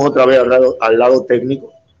volvimos otra vez al lado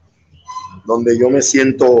técnico, donde yo me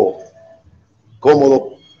siento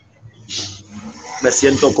cómodo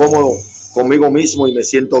conmigo mismo y me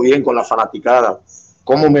siento bien con la fanaticada,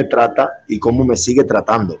 cómo me trata y cómo me sigue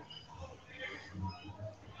tratando.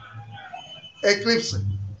 Eclipse,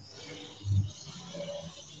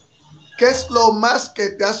 ¿qué es lo más que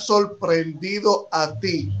te ha sorprendido a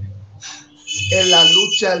ti en la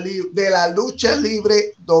lucha de la lucha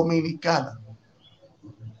libre dominicana?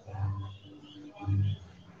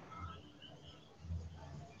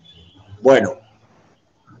 Bueno,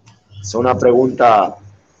 es una pregunta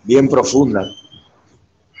bien profunda,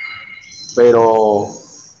 pero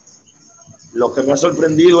lo que me ha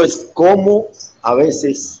sorprendido es cómo a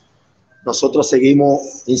veces nosotros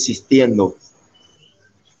seguimos insistiendo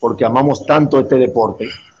porque amamos tanto este deporte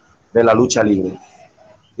de la lucha libre.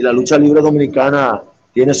 Y la lucha libre dominicana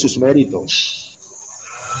tiene sus méritos.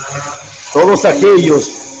 Todos aquellos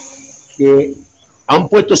que han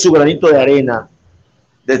puesto su granito de arena,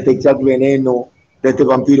 desde Jack Veneno, desde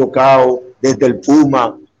Vampiro Cao, desde el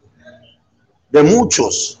Puma, de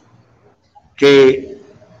muchos que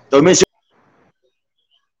estoy mencionando.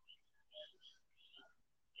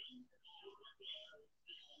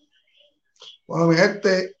 Bueno, mi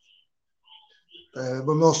gente,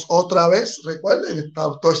 vemos otra vez. Recuerden,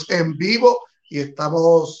 esto es en vivo y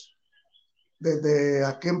estamos desde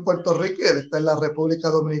aquí en Puerto Rico y él está en la República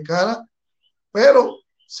Dominicana, pero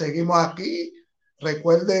seguimos aquí.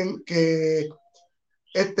 Recuerden que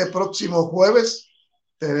este próximo jueves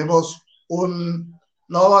tenemos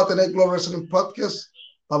no vamos a tener Glow Wrestling Podcast,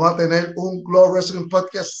 vamos a tener un Glow Wrestling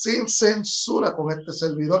Podcast sin censura con este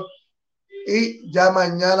servidor, y ya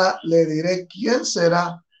mañana le diré quién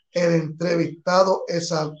será el entrevistado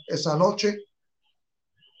esa noche.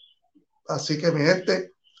 Así que, mi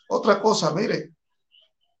gente, otra cosa, mire,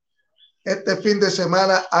 este fin de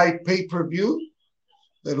semana hay pay-per-view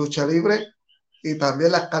de lucha libre y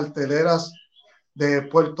también las carteleras de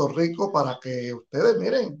Puerto Rico para que ustedes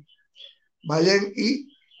miren, vayan y,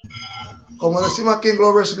 como decimos aquí en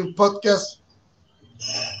Glow Wrestling Podcast,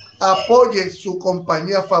 apoyen su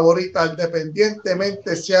compañía favorita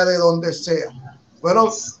independientemente sea de donde sea.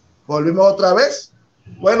 Bueno, volvimos otra vez.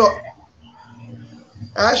 Bueno,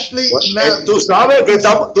 Ashley, tú sabes que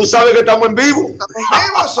estamos en vivo. Estamos en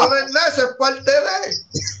vivo, son enlaces, parte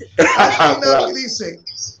de. Ashley claro. Dice,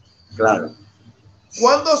 claro.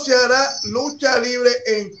 ¿Cuándo se hará lucha libre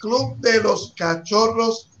en Club de los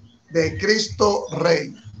Cachorros de Cristo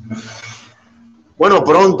Rey? Bueno,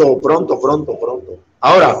 pronto.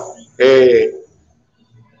 Ahora,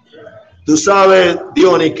 tú sabes,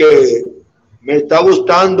 Diony, que me está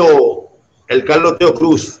gustando el Carlos Teo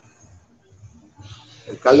Cruz.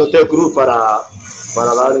 El Carlos Teo Cruz para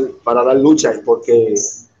dar lucha, porque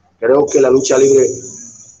creo que la lucha libre,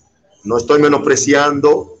 no estoy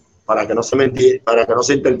menospreciando para que no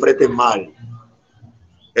se interprete mal.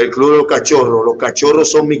 El Club de los Cachorros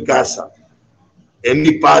son mi casa, es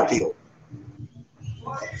mi patio.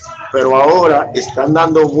 Pero ahora están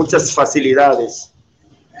dando muchas facilidades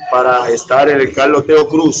para estar en el Carlos Teo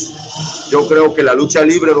Cruz. Yo creo que la lucha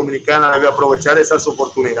libre dominicana debe aprovechar esas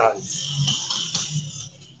oportunidades.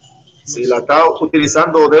 Si la está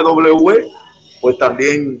utilizando DW, pues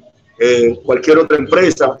también cualquier otra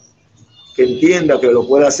empresa que entienda que lo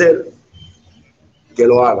puede hacer, que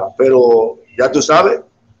lo haga. Pero ya tú sabes,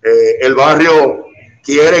 el barrio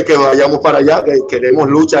quiere que vayamos para allá, que queremos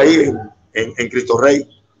lucha ahí en Cristo Rey.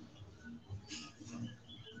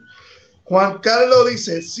 Juan Carlos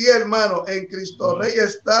dice, sí, hermano, en Cristo Rey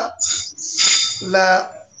está la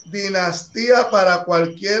dinastía para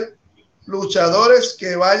cualquier luchadores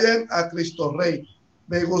que vayan a Cristo Rey.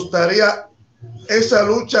 Me gustaría esa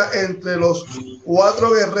lucha entre los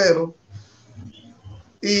 4 guerreros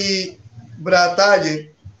y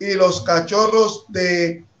Bratalle y los Cachorros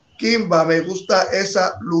de Kimba. Me gusta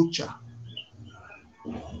esa lucha.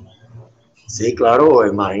 Sí, claro,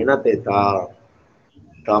 imagínate,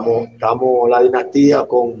 estamos la dinastía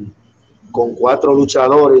con 4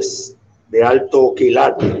 luchadores de alto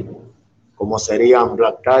quilate, como serían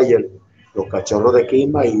Black Tiger, los Cachorros de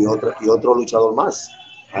Kimba y otro luchador más.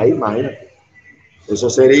 Ahí, imagínate. Eso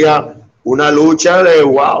sería una lucha de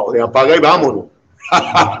wow, de apaga y vámonos.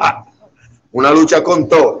 Una lucha con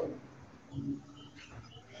todo.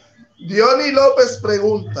 Diony López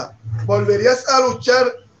pregunta, ¿volverías a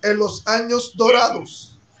luchar en los años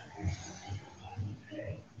dorados?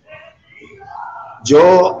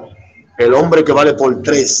 Yo, el hombre que vale por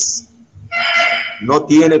 3, no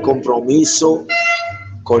tiene compromiso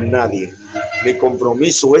con nadie. Mi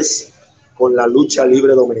compromiso es con la lucha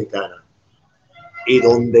libre dominicana. Y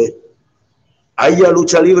donde haya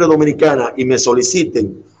lucha libre dominicana y me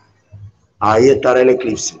soliciten, ahí estará el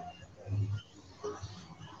Eclipse.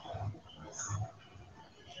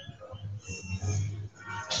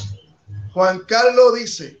 Juan Carlos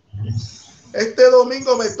dice, este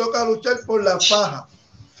domingo me toca luchar por la faja.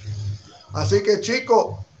 Así que,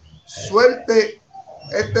 chicos, suerte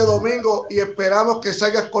este domingo y esperamos que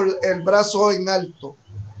salgas con el brazo en alto.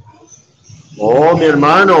 Oh, mi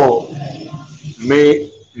hermano,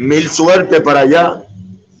 mil suerte para allá.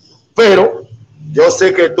 Pero yo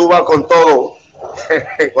sé que tú vas con todo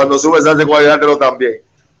cuando subes a ese cuadrilátero también.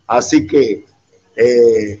 Así que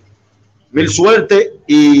mil suerte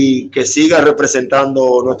y que sigas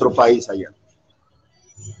representando nuestro país allá.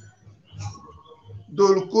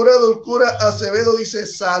 Dulcura Acevedo dice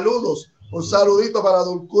saludos. Un saludito para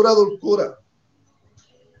Dulcura.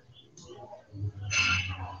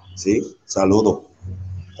 Sí, saludo.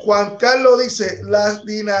 Juan Carlos dice, la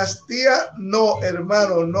dinastía, no,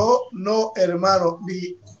 hermano, no, hermano.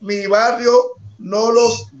 Mi barrio no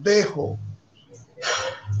los dejo.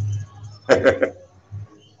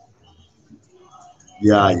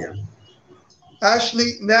 Ya.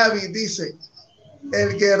 Ashley Navi dice,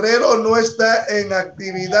 el Guerrero no está en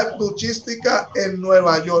actividad luchística en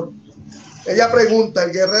Nueva York. Ella pregunta,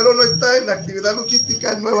 ¿el Guerrero no está en actividad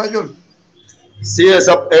luchística en Nueva York? Sí,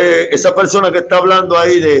 esa persona que está hablando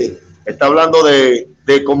ahí está hablando de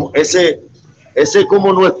como ese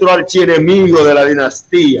como nuestro archienemigo de la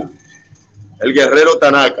dinastía, el Guerrero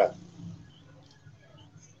Tanaka.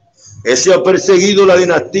 Ese ha perseguido la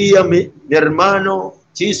dinastía, mi hermano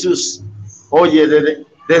Jesus. Oye,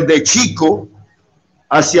 desde chico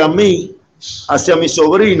hacia mí, hacia mi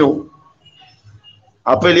sobrino,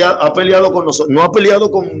 ha peleado con nosotros. No ha peleado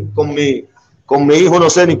con mi hijo, no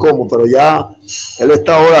sé ni cómo, pero ya él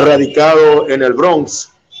está ahora radicado en el Bronx,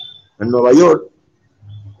 en Nueva York.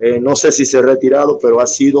 No sé si se ha retirado, pero ha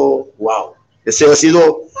sido, wow. Ese ha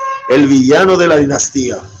sido el villano de la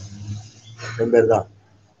dinastía, en verdad.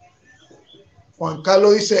 Juan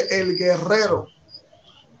Carlos dice, el Guerrero.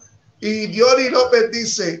 Y Diori López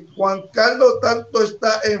dice, Juan Carlos tanto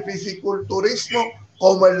está en fisiculturismo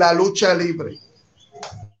como en la lucha libre.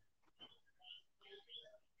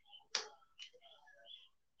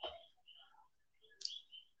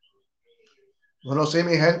 Bueno, sí,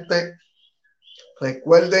 mi gente,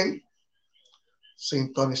 recuerden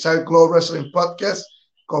sintonizar Glow Wrestling Podcast,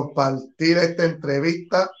 compartir esta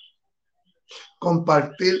entrevista,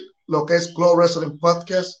 compartir lo que es Glow Wrestling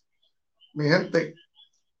Podcast. Mi gente,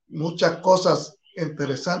 muchas cosas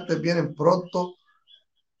interesantes vienen pronto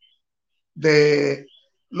de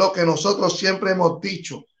lo que nosotros siempre hemos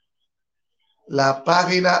dicho, la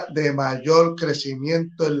página de mayor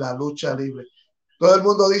crecimiento en la lucha libre. Todo el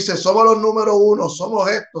mundo dice, somos los número uno, somos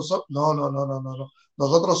estos. No.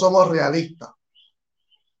 Nosotros somos realistas.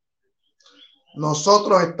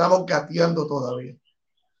 Nosotros estamos gateando todavía.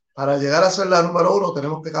 Para llegar a ser la número uno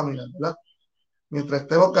tenemos que caminar, ¿verdad? Mientras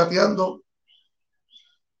estemos gateando,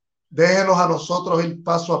 déjenos a nosotros ir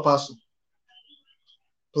paso a paso.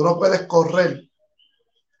 Tú no puedes correr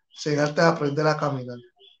sin antes aprender a caminar.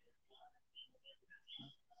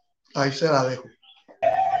 Ahí se la dejo.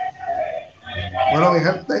 Bueno, mi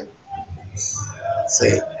gente.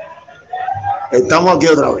 Sí. Estamos aquí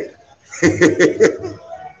otra vez.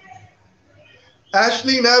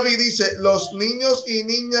 Ashley Navi dice, los niños y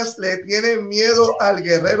niñas le tienen miedo al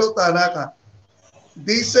Guerrero Tanaka.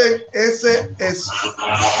 Dicen ese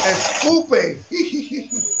escupe.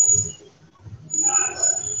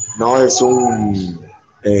 No, es un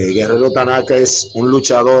Guerrero Tanaka es un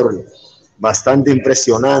luchador bastante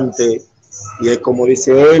impresionante y es como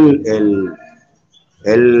dice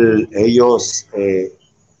ellos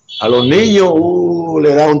a los niños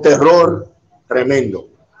le da un terror tremendo.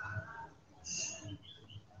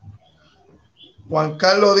 Juan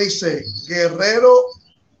Carlos dice, Guerrero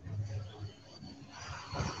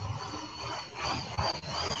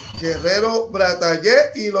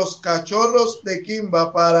Bratallé y los Cachorros de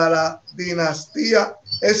Kimba para la dinastía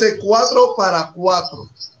ese 4-4.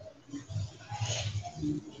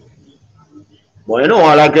 Bueno,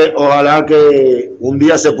 ojalá que un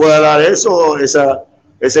día se pueda dar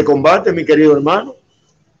ese combate, mi querido hermano,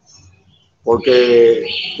 porque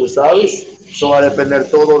tú sabes, eso va a depender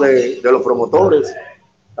todo de los promotores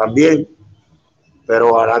también, pero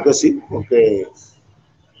ojalá que sí, porque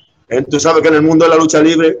tú sabes que en el mundo de la lucha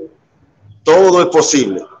libre todo es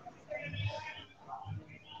posible.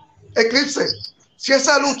 Eclipse, si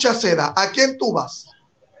esa lucha se da, ¿a quién tú vas?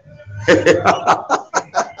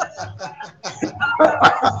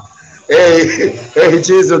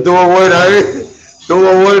 Chizo, estuvo buena,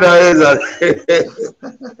 estuvo buena esa.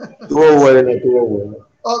 Estuvo buena.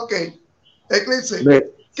 Ok, Eclipse,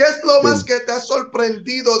 ¿qué es lo más que te ha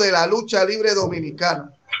sorprendido de la lucha libre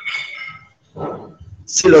dominicana?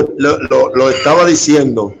 Sí, lo estaba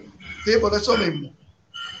diciendo. Sí, por eso mismo.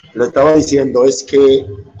 Lo estaba diciendo, es que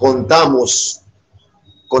contamos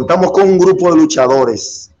contamos con un grupo de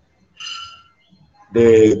luchadores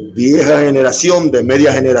de vieja generación, de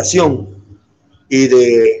media generación y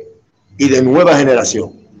de nueva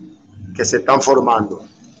generación que se están formando.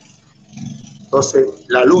 Entonces,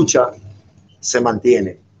 la lucha se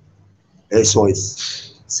mantiene. Eso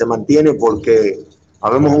es. Se mantiene porque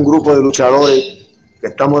habemos un grupo de luchadores que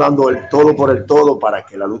estamos dando el todo por el todo para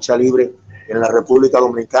que la lucha libre en la República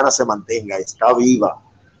Dominicana se mantenga. Está viva,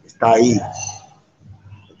 está ahí.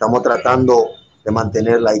 Estamos tratando de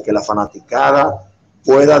mantenerla y que la fanaticada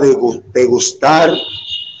pueda degustar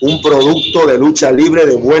un producto de lucha libre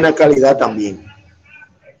de buena calidad también.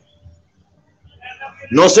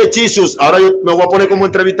 No sé, Chisus, ahora yo me voy a poner como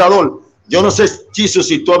entrevistador. Yo no sé, Chisus,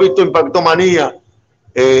 si tú has visto Impacto Manía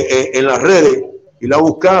en las redes y la has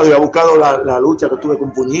buscado, y ha buscado la lucha que tuve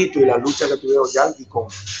con Puñito y la lucha que tuvieron Yankee con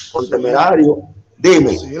Temerario.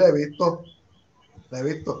 Dime. Sí, la he visto. La he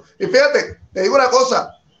visto. Y fíjate, te digo una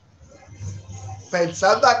cosa.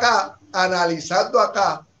 Pensando acá, analizando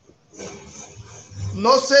acá,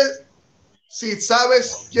 no sé si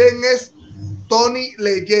sabes quién es Tony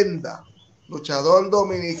Leyenda, luchador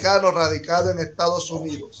dominicano radicado en Estados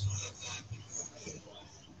Unidos.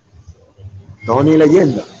 Tony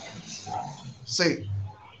Leyenda. Sí.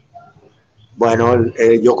 Bueno,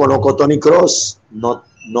 yo conozco a Tony Cross, no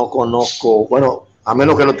conozco, bueno, a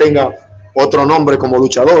menos que no tenga otro nombre como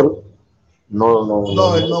luchador.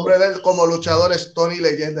 No, el nombre de él como luchador es Tony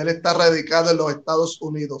Leyenda. Él está radicado en los Estados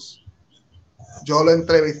Unidos. Yo lo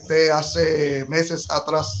entrevisté hace meses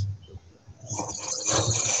atrás.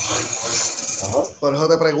 Por eso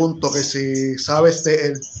te pregunto que si sabes de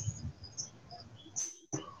él.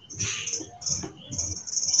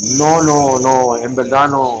 No, en verdad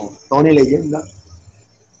no. Tony Leyenda.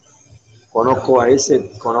 Conozco a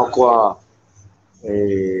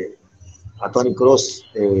Tony Cross,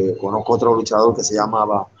 conozco otro luchador que se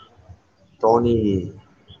llamaba Tony,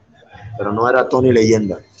 pero no era Tony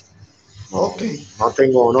Leyenda. No, Okay. No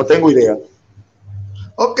tengo idea.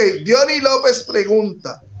 Ok, Diony López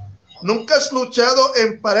pregunta: ¿nunca has luchado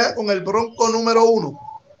en pareja con el Bronco número 1?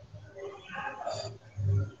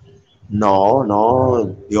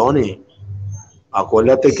 No, Diony.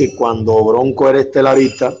 Acuérdate que cuando Bronco era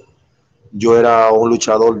estelarista, yo era un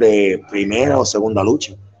luchador de primera o segunda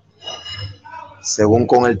lucha. Según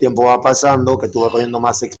con el tiempo va pasando, que estuve cogiendo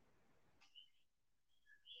más experiencia.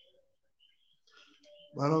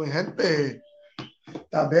 Bueno, mi gente,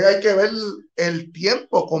 también hay que ver el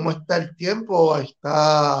tiempo, cómo está el tiempo.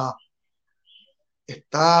 Está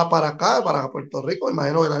para acá, para Puerto Rico,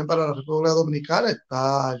 imagino que también para la República Dominicana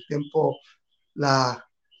está el tiempo,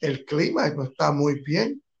 el clima no está muy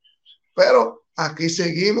bien, pero aquí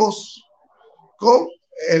seguimos con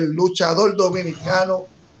el luchador dominicano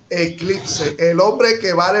Eclipse, el hombre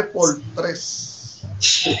que vale por 3.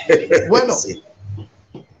 Bueno, sí.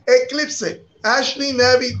 Eclipse, Ashley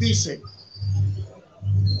Navy dice: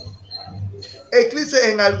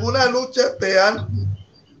 Eclipse, ¿en alguna lucha te han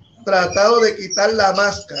tratado de quitar la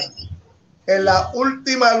máscara? En la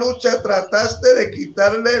última lucha trataste de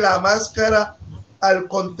quitarle la máscara al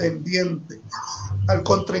contendiente, al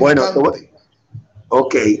contrincante. Bueno,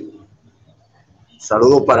 ok.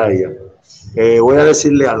 Saludos para ella. Voy a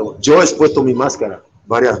decirle algo. Yo he expuesto mi máscara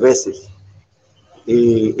varias veces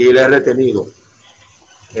y la he retenido.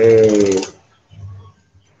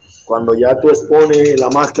 Cuando ya tú expones la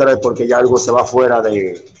máscara es porque ya algo se va fuera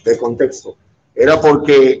de contexto. Era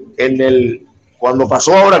porque cuando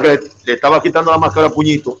pasó ahora que le estaba quitando la máscara a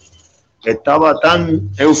Puñito, estaba tan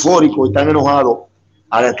eufórico y tan enojado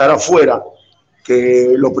al estar afuera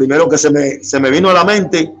que lo primero que se me vino a la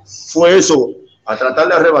mente fue eso, a tratar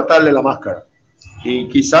de arrebatarle la máscara. Y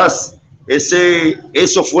quizás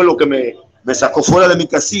eso fue lo que me sacó fuera de mis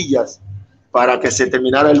casillas para que se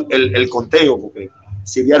terminara el conteo, porque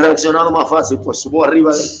si había reaccionado más fácil, pues subo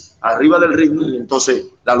arriba del ring y entonces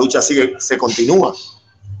la lucha se continúa.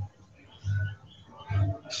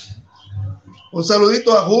 Un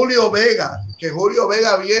saludito a Julio Vega, que Julio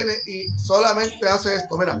Vega viene y solamente hace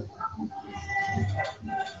esto, mira.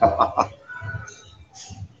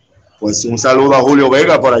 Pues un saludo a Julio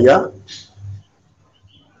Vega por allá.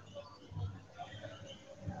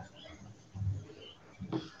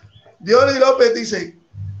 Diony López dice: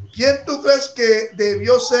 ¿quién tú crees que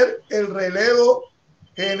debió ser el relevo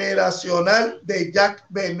generacional de Jack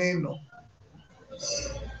Veneno?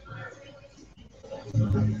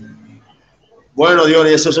 Bueno,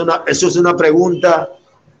 Diony, eso es una pregunta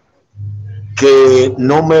que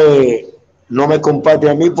no me comparte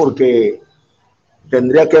a mí, porque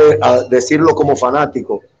tendría que decirlo como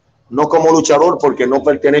fanático, no como luchador, porque no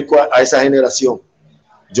pertenezco a esa generación.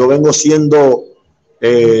 Yo vengo siendo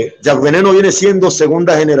Jack Veneno viene siendo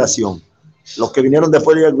segunda generación. Los que vinieron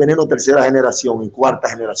después de Jack Veneno, tercera generación y cuarta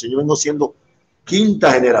generación. Yo vengo siendo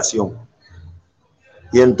quinta generación.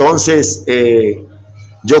 Y entonces,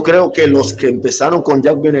 yo creo que los que empezaron con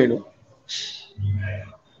Jack Veneno,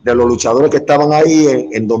 de los luchadores que estaban ahí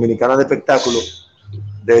en Dominicana de Espectáculos,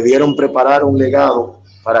 debieron preparar un legado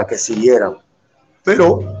para que siguieran.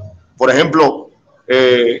 Pero, por ejemplo,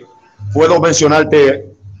 puedo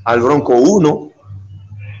mencionarte al Bronco 1,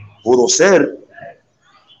 pudo ser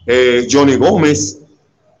Johnny Gómez,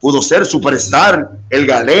 pudo ser Superstar, el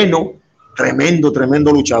Galeno,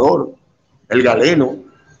 tremendo luchador, el Galeno,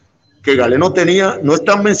 que Galeno tenía, no es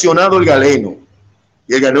tan mencionado el Galeno,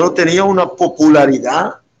 y el Galeno tenía una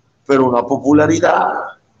popularidad, pero una popularidad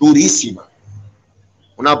durísima,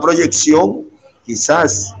 una proyección,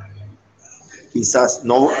 quizás,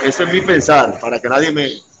 no, ese es mi pensar, para que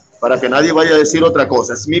nadie vaya a decir otra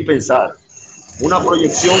cosa, es mi pensar, una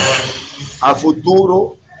proyección a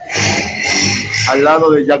futuro al lado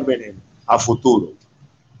de Jack Veneno, a futuro.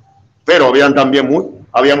 Pero habían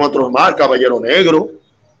otros más, Caballero Negro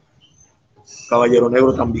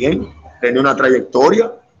también tenía una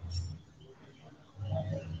trayectoria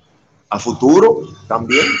a futuro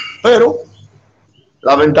también, pero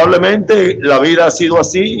lamentablemente la vida ha sido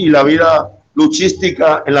así y la vida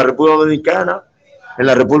luchística en la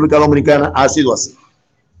República Dominicana ha sido así.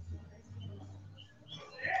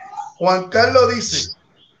 Juan Carlos dice: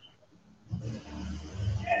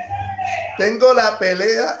 tengo la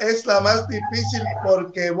pelea, es la más difícil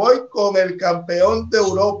porque voy con el campeón de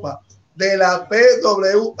Europa de la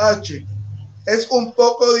PWH. Es un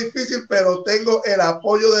poco difícil, pero tengo el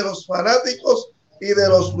apoyo de los fanáticos y de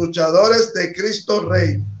los luchadores de Cristo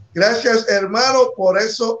Rey. Gracias, hermano, por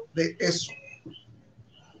eso de eso.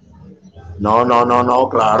 No,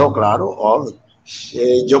 claro. Oh.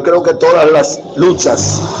 Yo creo que todas las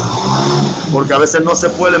luchas, porque a veces no se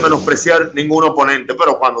puede menospreciar ningún oponente,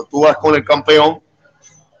 pero cuando tú vas con el campeón,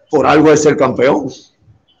 por algo es el campeón.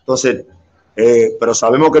 Entonces, pero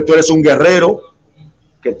sabemos que tú eres un guerrero,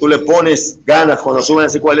 que tú le pones ganas cuando suben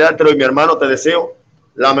ese cuadrilátero, y mi hermano, te deseo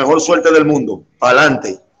la mejor suerte del mundo.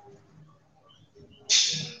 Adelante.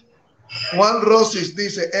 Juan Rosis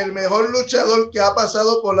dice: el mejor luchador que ha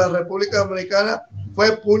pasado por la República Dominicana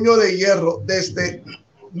fue Puño de Hierro desde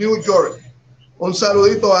New York. Un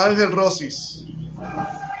saludito a Ángel Rosis.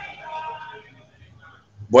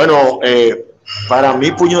 Bueno, para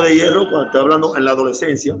mí Puño de Hierro, cuando estoy hablando en la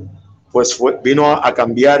adolescencia, pues vino a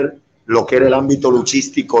cambiar lo que era el ámbito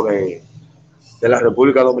luchístico de la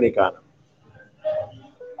República Dominicana.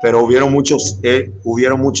 Pero hubieron muchos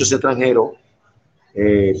extranjeros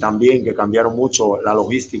también que cambiaron mucho la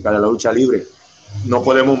logística de la lucha libre. No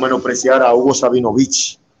podemos menospreciar a Hugo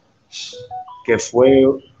Sabinovich, que fue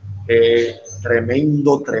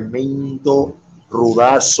tremendo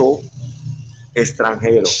rudazo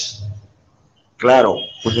extranjero. Claro,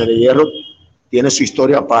 Puño de Hierro tiene su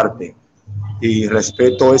historia aparte y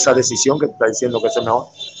respeto esa decisión que está diciendo que es el mejor,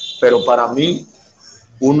 pero para mí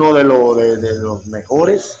uno de los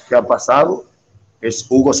mejores que ha pasado es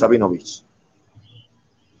Hugo Sabinovich.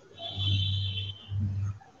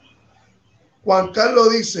 Juan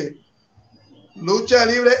Carlos dice: lucha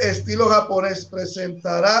libre estilo japonés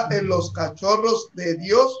presentará en los Cachorros de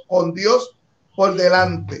Dios, con Dios por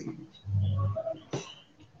delante.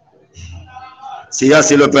 Sí,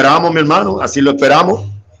 así lo esperamos, mi hermano, así lo esperamos.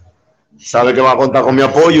 Sabe que va a contar con mi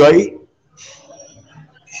apoyo ahí.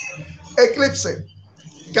 Eclipse: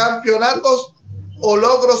 campeonatos o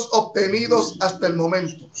logros obtenidos hasta el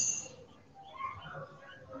momento.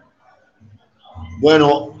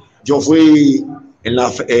 Bueno, yo fui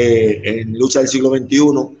en lucha del siglo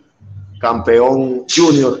XXI campeón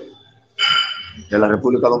junior de la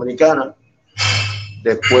República Dominicana.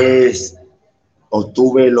 Después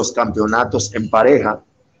obtuve los campeonatos en pareja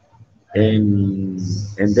en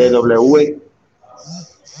DWE.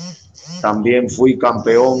 También fui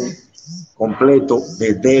campeón completo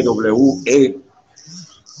de DWE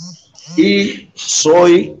y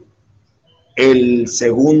soy el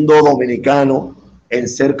segundo dominicano en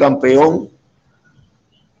ser campeón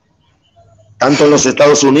tanto en los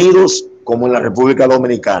Estados Unidos como en la República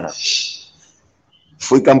Dominicana.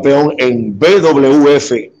 Fui campeón en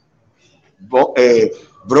BWF,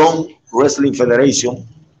 Bronx Wrestling Federation.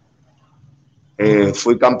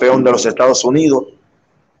 Fui campeón de los Estados Unidos.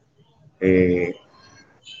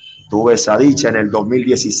 Tuve esa dicha en el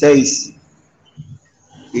 2016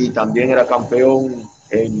 y también era campeón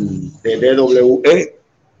de DWE.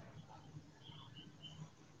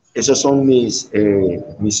 Esos son mis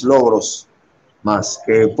logros, más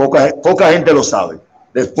que poca gente lo sabe.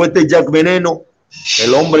 Después de Jack Veneno,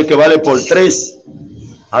 el hombre que vale por 3,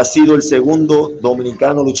 ha sido el segundo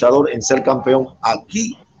dominicano luchador en ser campeón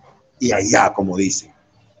aquí y allá, como dice.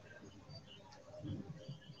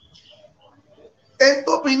 En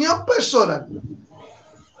tu opinión personal,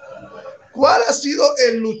 ¿cuál ha sido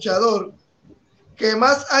el luchador que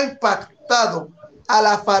más ha impactado a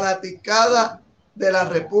la fanaticada de la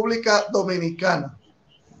República Dominicana?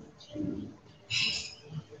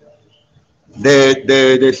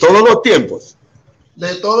 De todos los tiempos.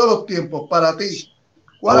 De todos los tiempos, para ti,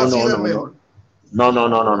 ¿cuál ha sido el mejor?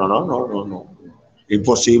 No.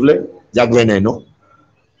 Imposible. Jack Veneno,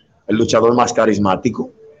 el luchador más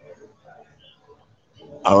carismático.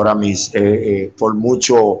 Ahora mismo, por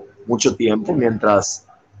mucho tiempo, mientras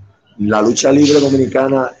la lucha libre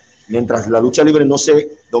dominicana,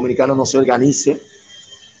 dominicana no se organice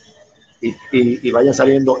y vayan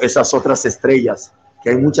saliendo esas otras estrellas,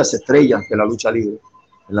 que hay muchas estrellas de la lucha libre,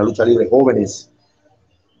 en la lucha libre jóvenes,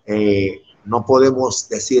 no podemos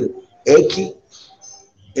decir X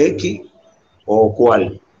o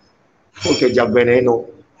cuál, porque Jack Veneno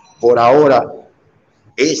por ahora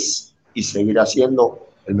es y seguirá siendo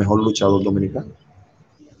el mejor luchador dominicano.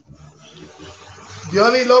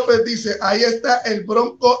 Johnny López dice, ahí está el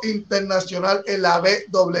Bronco Internacional en la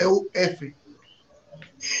BWF.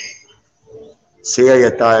 Sí, ahí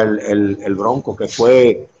está el Bronco, que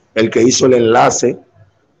fue el que hizo el enlace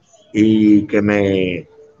y que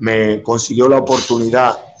me consiguió la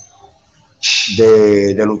oportunidad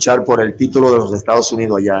de luchar por el título de los Estados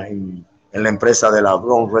Unidos allá en la empresa de la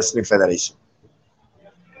Bronx Wrestling Federation.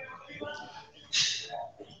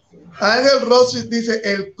 Ángel Rossi dice,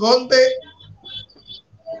 el Conde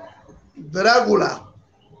Drácula.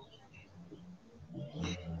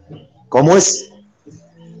 ¿Cómo es?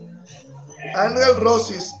 Ángel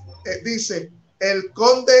Rossi dice, el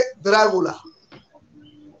Conde Drácula.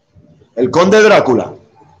 ¿El Conde Drácula?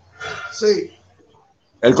 Sí.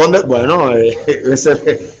 El Conde, bueno,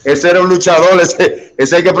 ese era un luchador,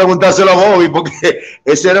 ese hay que preguntárselo a Bobby, porque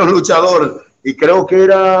ese era un luchador, y creo que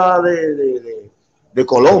era de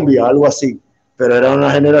Colombia, algo así, pero era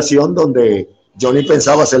una generación donde yo ni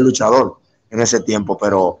pensaba ser luchador en ese tiempo,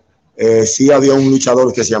 pero sí había un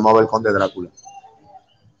luchador que se llamaba el Conde Drácula,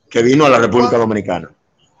 que vino a la República Dominicana.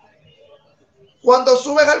 Cuando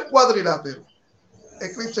subes al cuadrilátero,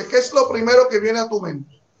 Eclipse, ¿qué es lo primero que viene a tu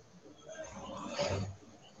mente?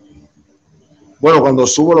 Bueno, cuando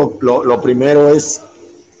subo lo primero es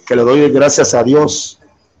que le doy gracias a Dios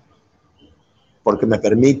porque me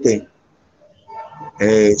permite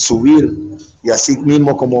subir, y así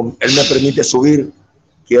mismo como Él me permite subir,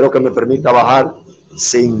 quiero que me permita bajar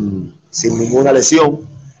sin ninguna lesión.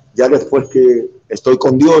 Ya después que estoy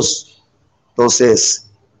con Dios, entonces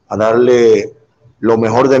a darle lo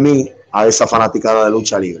mejor de mí a esa fanaticada de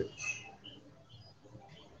lucha libre.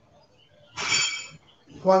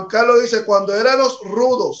 Juan Carlos dice, cuando éramos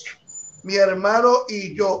rudos, mi hermano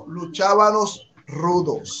y yo luchábamos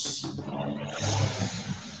rudos.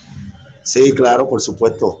 Sí, claro, por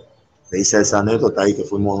supuesto. Le hice esa anécdota ahí que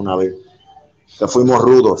fuimos una vez, que fuimos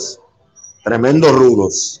rudos, tremendos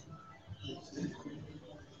rudos.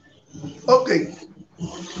 Ok.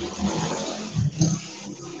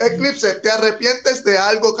 Eclipse, ¿te arrepientes de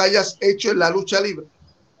algo que hayas hecho en la lucha libre?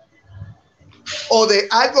 ¿O de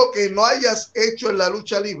algo que no hayas hecho en la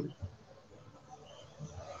lucha libre?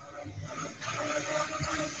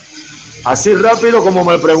 Así rápido como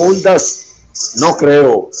me preguntas, no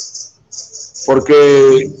creo,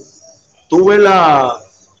 porque tuve la,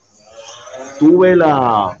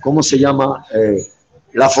 ¿cómo se llama?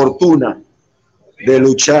 La fortuna de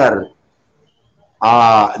luchar,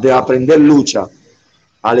 de aprender lucha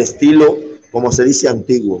al estilo, como se dice,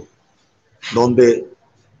 antiguo, donde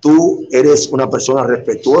tú eres una persona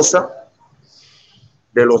respetuosa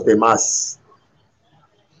de los demás,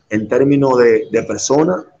 en términos de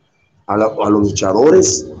persona, a los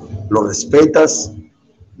luchadores, los respetas.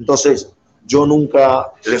 Entonces, yo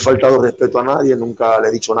nunca le he faltado respeto a nadie, nunca le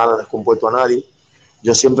he dicho nada descompuesto a nadie.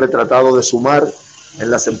 Yo siempre he tratado de sumar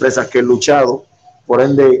en las empresas que he luchado. Por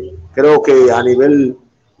ende, creo que a nivel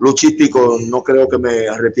luchístico no creo que me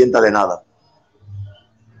arrepienta de nada.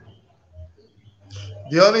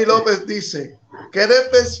 Johnny López dice, ¿qué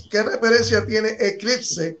referencia tiene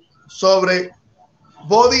Eclipse sobre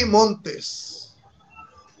Buddy Montes?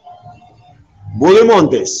 ¿Buddy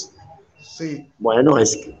Montes? Sí. Bueno,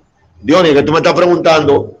 es que, Johnny, que tú me estás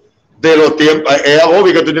preguntando de los tiempos, es a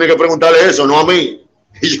Bobby que tú tienes que preguntarle eso, no a mí.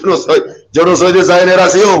 Y yo no soy de esa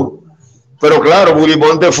generación. Pero claro, Buddy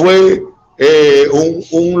Montes fue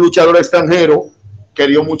un luchador extranjero que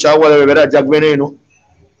dio mucha agua de beber a Jack Veneno.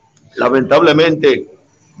 Lamentablemente,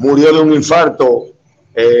 murió de un infarto,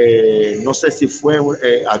 no sé si fue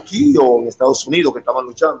aquí o en Estados Unidos que estaban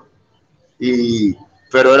luchando,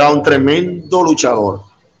 pero era un tremendo luchador.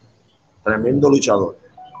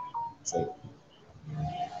 Sí.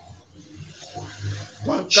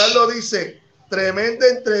 Juan Carlos dice, tremenda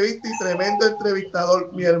entrevista y tremendo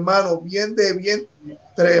entrevistador, mi hermano, bien de bien,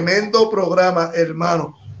 tremendo programa,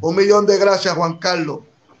 hermano. 1.000.000 de gracias, Juan Carlos,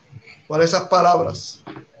 por esas palabras.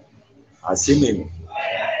 Así mismo.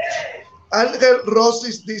 Ángel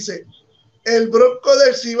Rosis dice, el Bronco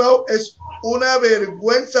del Cibao es una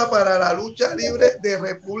vergüenza para la lucha libre de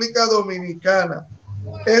República Dominicana.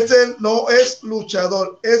 Ese no es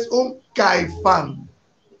luchador, es un caifán.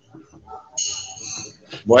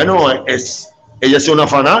 Bueno, ella es una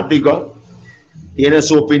fanática, tiene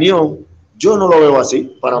su opinión. Yo no lo veo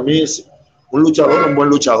así. Para mí es un luchador, un buen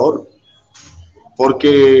luchador.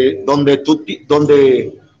 Porque donde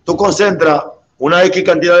tú concentras una X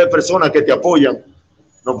cantidad de personas que te apoyan,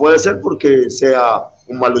 no puede ser porque sea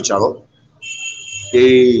un mal luchador.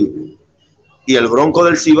 Y el Bronco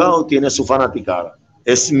del Cibao tiene su fanaticada.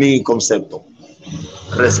 Es mi concepto.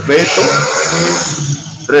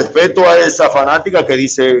 Respeto a esa fanática que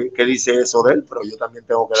dice eso de él, pero yo también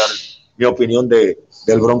tengo que dar mi opinión del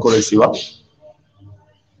Bronco del Cibao.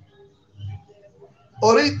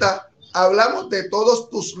 Ahorita hablamos de todos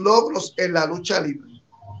tus logros en la lucha libre.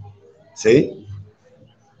 Sí.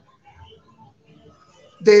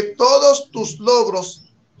 De todos tus logros,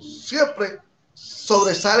 siempre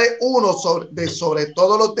sobresale uno sobre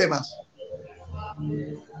todos los demás.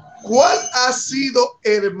 ¿Cuál ha sido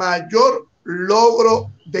el mayor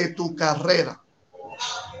logro de tu carrera?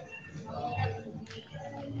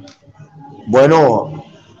 Bueno,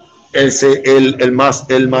 el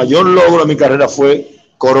mayor logro de mi carrera fue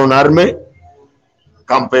coronarme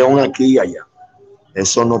campeón aquí y allá.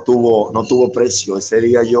 Eso no tuvo precio. Ese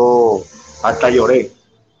día yo hasta lloré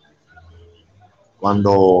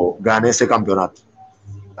cuando gané ese campeonato.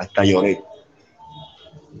 Hasta lloré.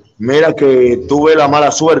 Mira que tuve la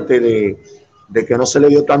mala suerte de que no se le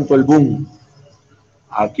dio tanto el boom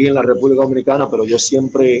aquí en la República Dominicana, pero yo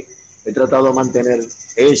siempre he tratado de mantener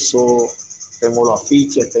eso. Tengo los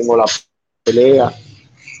afiches, tengo la pelea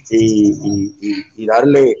y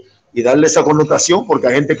darle esa connotación, porque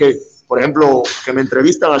hay gente que, por ejemplo, que me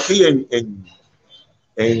entrevistan aquí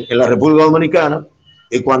en la República Dominicana,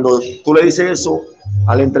 y cuando tú le dices eso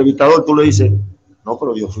al entrevistador, tú le dices, no,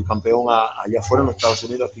 pero yo fui campeón allá afuera en los Estados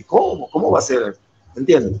Unidos. Aquí, ¿cómo va a ser?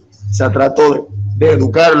 ¿Entiendes? O sea, trato de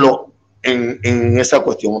educarlo en esa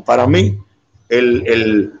cuestión. Para mí,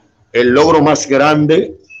 el logro más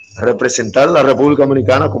grande, representar la República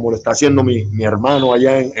Dominicana, como lo está haciendo mi hermano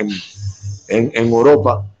allá en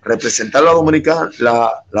Europa, representar la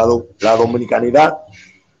dominicanidad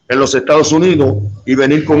en los Estados Unidos y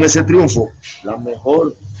venir con ese triunfo,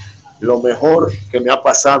 lo mejor que me ha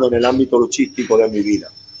pasado en el ámbito luchístico de mi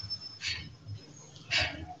vida.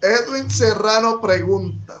 Edwin Serrano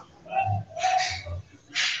pregunta,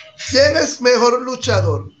 ¿quién es mejor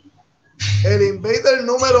luchador? ¿El Invader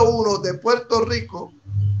número 1 de Puerto Rico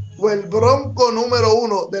o el Bronco número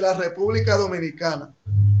 1 de la República Dominicana?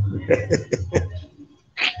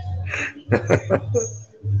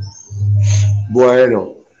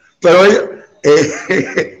 Bueno, pero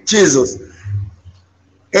Chizos,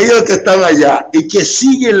 ellos que están allá y que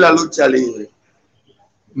siguen la lucha libre,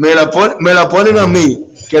 me la ponen a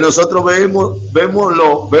mí, que nosotros vemos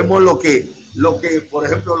lo que, por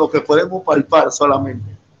ejemplo, lo que podemos palpar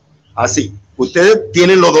solamente. Así, ustedes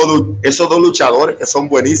tienen esos dos luchadores que son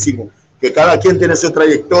buenísimos, que cada quien tiene su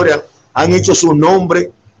trayectoria, han hecho su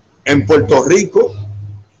nombre en Puerto Rico,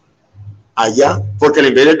 allá, porque el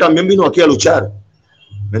Invader también vino aquí a luchar,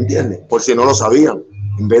 ¿me entiendes? Por si no lo sabían,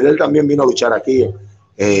 Invader también vino a luchar aquí a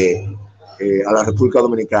la República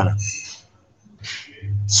Dominicana.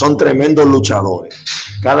 Son tremendos luchadores,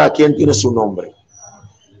 cada quien tiene su nombre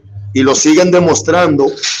y lo siguen demostrando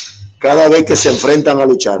cada vez que se enfrentan a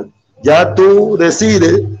luchar. Ya tú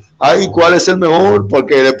decides ahí cuál es el mejor,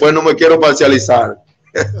 porque después no me quiero parcializar.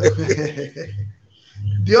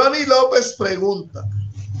 Diony López pregunta,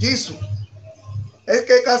 Jesús, es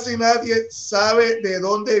que casi nadie sabe de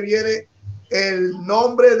dónde viene el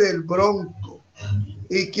nombre del Bronco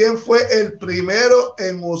y quién fue el primero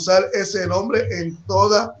en usar ese nombre en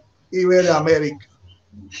toda Iberoamérica.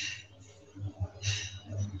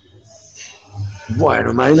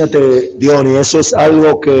 Bueno, imagínate, Diony, eso es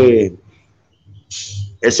algo que,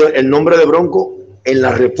 el nombre de Bronco en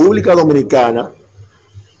la República Dominicana,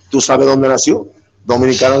 tú sabes dónde nació,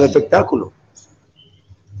 Dominicana de Espectáculo.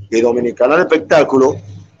 Y Dominicana de Espectáculo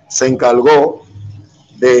se encargó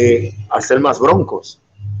de hacer más broncos.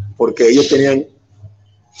 porque ellos tenían,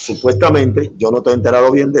 supuestamente, yo no estoy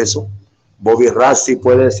enterado bien de eso, Bobby Rassi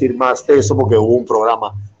puede decir más de eso porque hubo un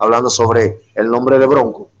programa hablando sobre el nombre de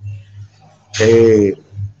Bronco, que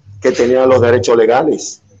tenía los derechos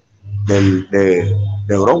legales de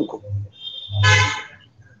Bronco.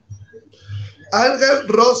 Ángel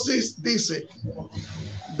Rosis dice: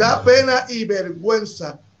 da pena y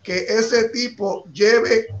vergüenza que ese tipo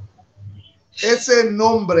lleve ese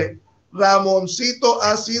nombre. Ramoncito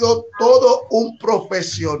ha sido todo un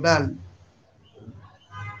profesional.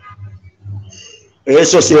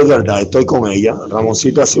 Eso sí es verdad, estoy con ella.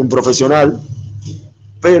 Ramoncito ha sido un profesional,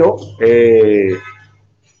 pero el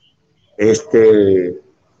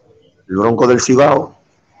Bronco del Cibao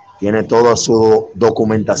tiene toda su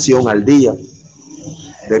documentación al día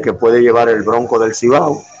de que puede llevar el Bronco del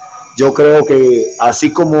Cibao. Yo creo que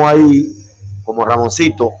así como hay, como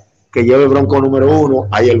Ramoncito, que lleva el Bronco número 1,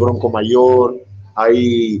 hay el Bronco mayor,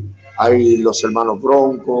 hay los hermanos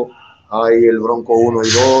Bronco, hay el Bronco 1 y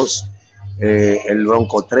 2, el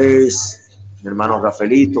Bronco 3, mi hermano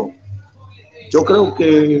Rafaelito. Yo creo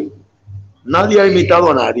que nadie ha imitado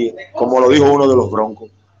a nadie, como lo dijo uno de los Broncos.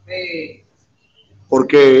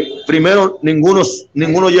 Porque primero,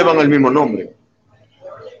 ninguno llevan el mismo nombre.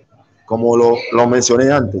 Como lo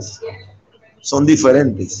mencioné antes, son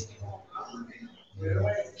diferentes.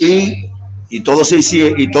 Y todos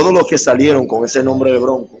los que salieron con ese nombre de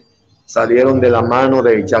Bronco salieron de la mano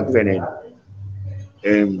de Jack Veneno,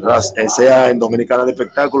 sea en Dominicana de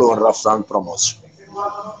Espectáculo o en Rafsan Promotion.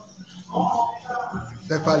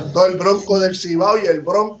 Te faltó el Bronco del Cibao y el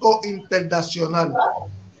Bronco Internacional.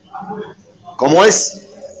 ¿Cómo es?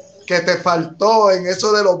 Que te faltó en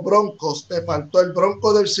eso de los Broncos, te faltó el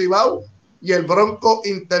Bronco del Cibao y el Bronco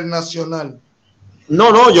Internacional.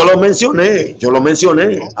 No, yo lo mencioné. Okay.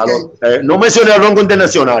 No mencioné al Bronco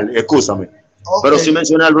Internacional, excúsame, okay, pero sí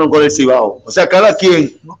mencioné al Bronco del Cibao. O sea, cada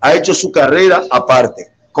quien ha hecho su carrera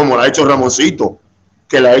aparte, como la ha hecho Ramoncito,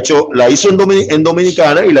 que la hizo en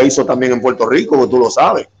Dominicana y la hizo también en Puerto Rico, como tú lo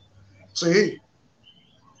sabes. Sí.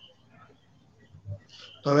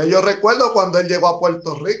 Entonces yo recuerdo cuando él llegó a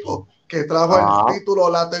Puerto Rico, que trajo el título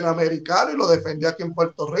latinoamericano y lo defendió aquí en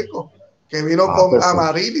Puerto Rico, que vino con perfecto.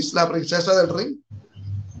 Amarilis, la princesa del ring.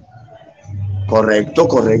 Correcto.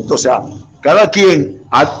 O sea, cada quien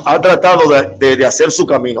ha tratado de hacer su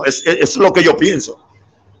camino. Es lo que yo pienso.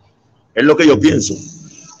 Es lo que yo pienso.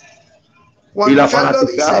 Y la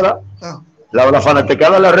fanaticada, la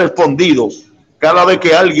fanaticada le ha respondido cada vez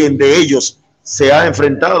que alguien de ellos se ha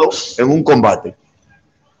enfrentado en un combate.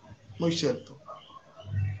 Muy cierto.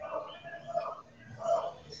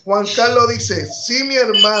 Juan Carlos dice: sí, mi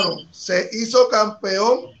hermano se hizo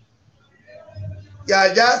campeón y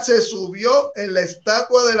allá se subió en la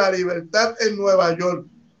Estatua de la Libertad en Nueva York.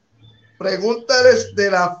 Pregúntales de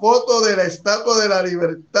la foto de la Estatua de la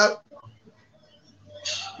Libertad.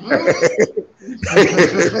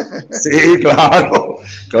 Sí, claro,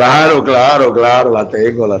 la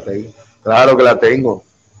tengo. Claro que la tengo.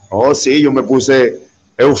 Oh, sí, yo me puse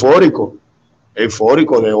eufórico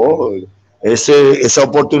de esa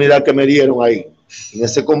oportunidad que me dieron ahí en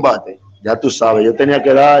ese combate. Ya tú sabes, yo tenía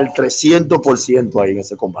que dar el 300% ahí en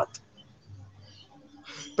ese combate.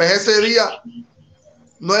 Pues ese día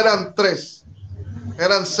no eran 3,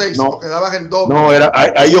 eran 6, no, porque dabas el doble. No,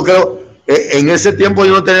 ahí yo creo, en ese tiempo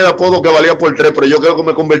yo no tenía el apodo que valía por 3, pero yo creo que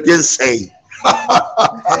me convertí en 6.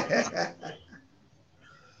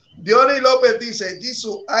 Diony López dice: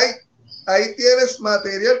 Jesús, ahí tienes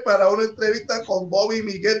material para una entrevista con Bobby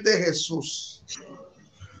Miguel de Jesús.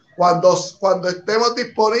 Cuando estemos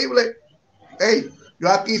disponibles, yo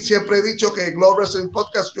aquí siempre he dicho que en Global Wrestling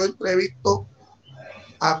Podcast yo entrevisto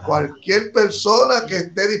a cualquier persona que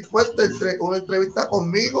esté dispuesta a una entrevista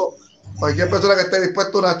conmigo, cualquier persona que esté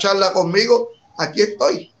dispuesta a una charla conmigo, aquí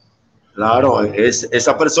estoy. Claro, es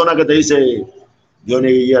esa persona que te dice, Diony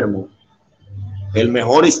Guillermo, el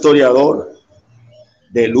mejor historiador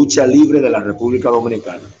de lucha libre de la República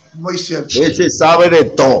Dominicana. Muy cierto. Ese sabe de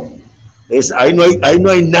todo. Ahí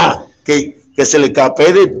no hay nada que se le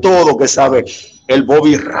escape, de todo que sabe el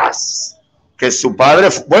Bobby Ras. Que su padre,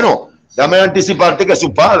 bueno, déjame anticiparte que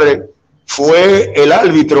su padre fue el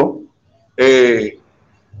árbitro que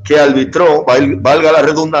arbitró, valga la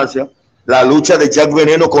redundancia, la lucha de Jack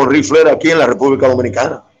Veneno con Ric Flair aquí en la República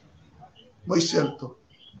Dominicana. Muy cierto.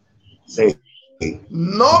 Sí.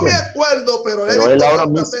 No me acuerdo, pero he visto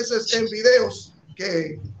tantas veces en videos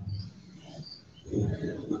que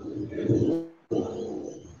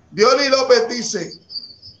Diony López dice: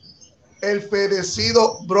 el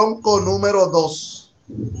fenecido Bronco número 2.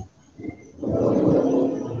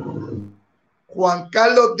 Juan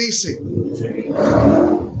Carlos dice: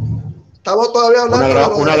 Estamos todavía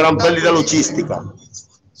hablando una gran pérdida luchística.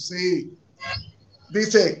 Sí.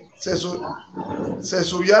 Dice, se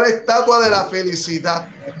subió a la estatua de la felicidad.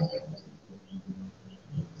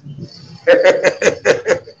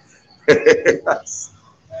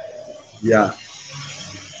 Ya,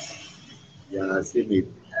 así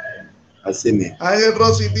mismo. Así mismo. Ángel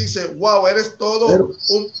Rossi dice, wow, eres todo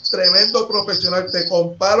un tremendo profesional. Te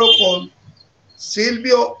comparo con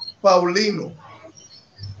Silvio Paulino.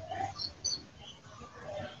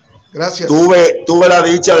 Gracias. Tuve la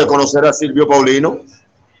dicha de conocer a Silvio Paulino,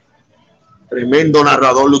 tremendo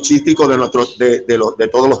narrador luchístico de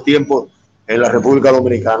todos los tiempos en la República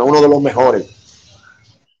Dominicana, uno de los mejores.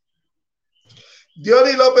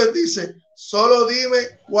 Diony López dice, solo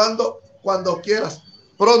dime cuando quieras.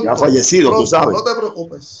 Pronto. Ya ha fallecido, pronto, tú sabes. No te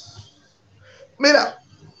preocupes. Mira,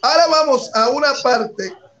 ahora vamos a una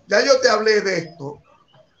parte, ya yo te hablé de esto.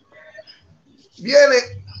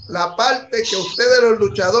 Viene la parte que a ustedes los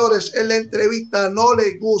luchadores en la entrevista no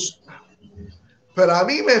les gusta, pero a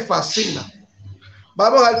mí me fascina.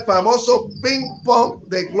 Vamos al famoso ping pong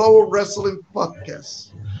de Global Wrestling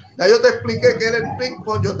Podcast. Ya yo te expliqué que era el ping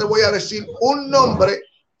pong. Yo te voy a decir un nombre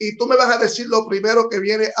y tú me vas a decir lo primero que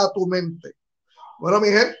viene a tu mente. Bueno, mi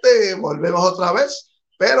gente, volvemos otra vez,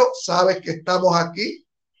 pero sabes que estamos aquí.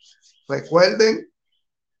 Recuerden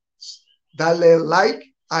darle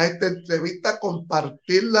like a esta entrevista,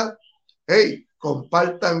 compartirla. Hey,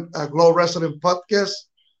 compartan a Global Wrestling Podcast.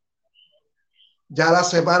 Ya la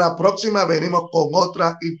semana próxima venimos con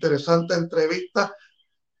otra interesante entrevista.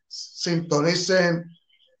 Sintonicen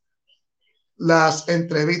las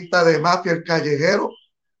entrevistas de Mafia el Callejero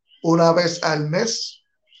una vez al mes.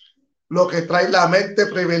 Lo que trae la mente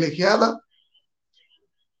privilegiada.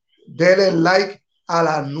 Denle like a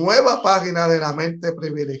la nueva página de la mente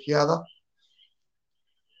privilegiada.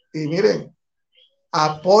 Y miren,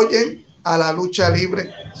 apoyen a la lucha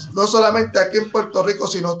libre, no solamente aquí en Puerto Rico,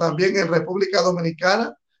 sino también en República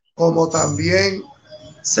Dominicana, como también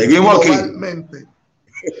seguimos globalmente.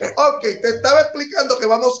 Aquí. Ok, te estaba explicando que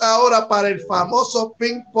vamos ahora para el famoso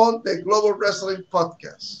ping pong de Global Wrestling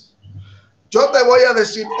Podcast. Yo te voy a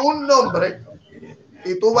decir un nombre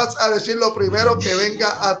y tú vas a decir lo primero que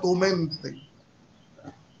venga a tu mente.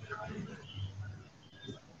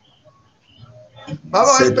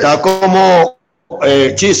 Vamos a empezar. Está como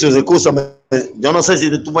Chiso, escúchame, yo no sé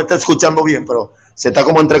si tú me estás escuchando bien, pero se está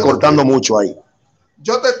como entrecortando mucho ahí.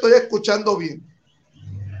 Yo te estoy escuchando bien.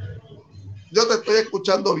 Yo te estoy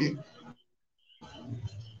escuchando bien.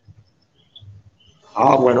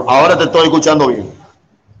 Ah, bueno, ahora te estoy escuchando bien.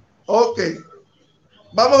 Ok.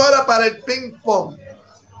 Vamos ahora para el ping pong.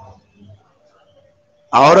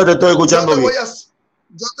 Ahora te estoy escuchando bien.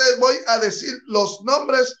 Yo te voy a decir los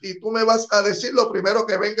nombres y tú me vas a decir lo primero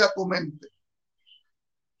que venga a tu mente.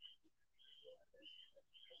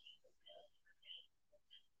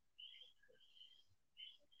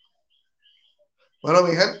 Bueno,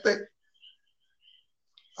 mi gente,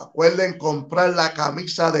 acuerden comprar la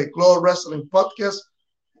camisa de Global Wrestling Podcast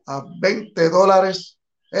a $20.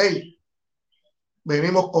 Hey,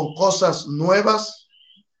 venimos con cosas nuevas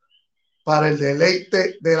para el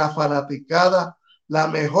deleite de la fanaticada, la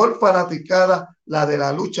mejor fanaticada, la de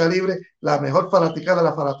la lucha libre, la mejor fanaticada,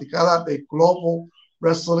 la fanaticada de Global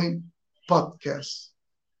Wrestling Podcast.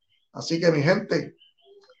 Así que mi gente,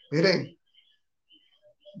 miren,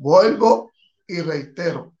 vuelvo y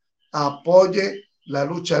reitero, apoye la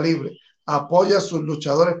lucha libre, apoye a sus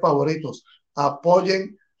luchadores favoritos,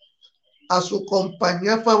 apoyen a su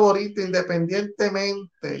compañía favorita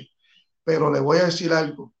independientemente, pero le voy a decir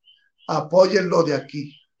algo, apoyen lo de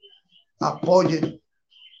aquí, apoyen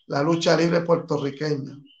la lucha libre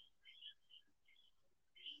puertorriqueña,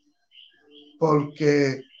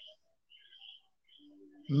 porque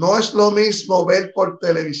no es lo mismo ver por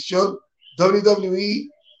televisión WWE,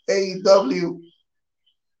 AEW,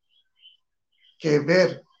 que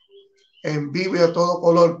ver en vivo y a todo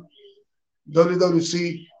color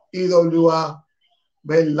WWC, IWA,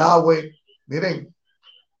 ver Laue, miren,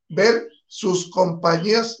 ver sus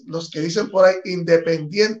compañías, los que dicen por ahí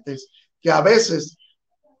independientes, que a veces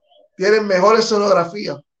tienen mejor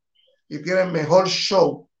escenografía y tienen mejor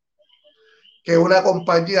show que una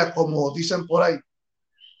compañía, como dicen por ahí,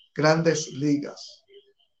 Grandes Ligas.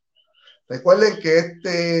 Recuerden que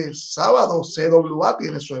este sábado CWA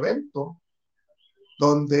tiene su evento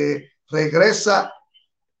donde regresa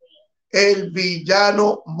el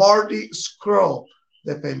villano Marty Scurll,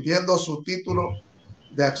 defendiendo su título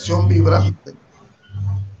de Acción Vibrante.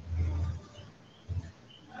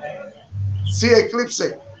 Sí,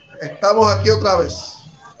 Eclipse, estamos aquí otra vez.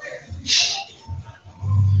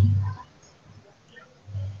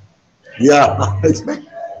 Ya.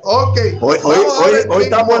 Ok. Hoy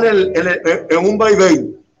estamos en un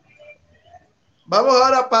vaivén. Vamos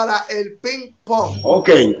ahora para el ping pong. Ok.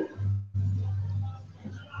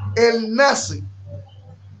 El nazi.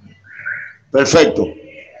 Perfecto.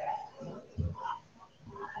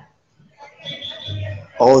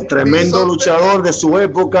 Tremendo Bisonte, luchador de su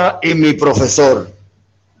época y mi profesor.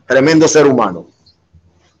 Tremendo ser humano.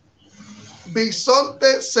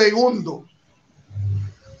 Bisonte segundo.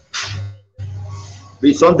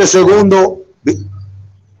 Bisonte segundo.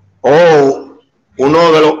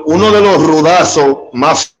 Uno de los rudazos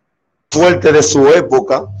más fuertes de su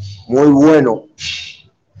época. Muy bueno.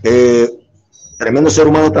 Tremendo ser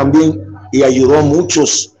humano también. Y ayudó a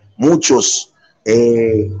muchos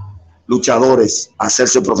luchadores a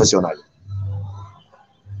hacerse profesional.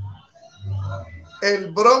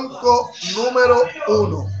 El Bronco número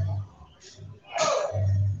 1.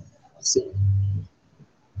 Sí.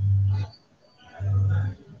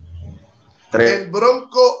 El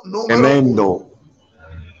Bronco número 1.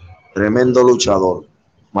 Tremendo luchador.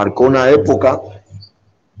 Marcó una época.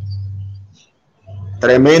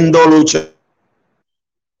 Tremendo luchador.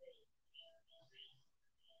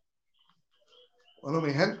 Bueno,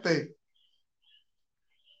 mi gente,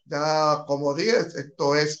 ya como dije,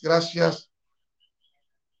 esto es gracias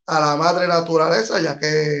a la madre naturaleza, ya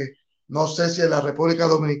que no sé si en la República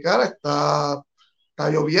Dominicana está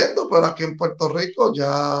lloviendo, pero aquí en Puerto Rico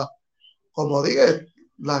ya, como dije,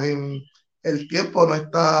 el tiempo no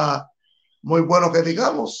está muy bueno que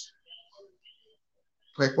digamos.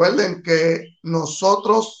 Recuerden que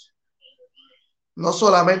nosotros no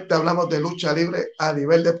solamente hablamos de lucha libre a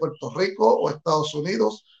nivel de Puerto Rico o Estados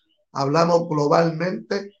Unidos, hablamos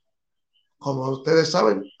globalmente. Como ustedes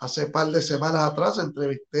saben, hace par de semanas atrás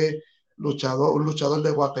entrevisté un luchador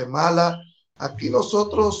de Guatemala. Aquí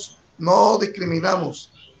nosotros no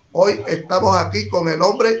discriminamos. Hoy estamos aquí con el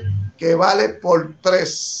hombre que vale por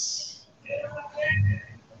 3.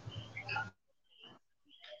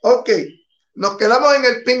 Ok, nos quedamos en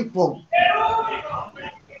el ping pong.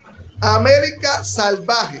 América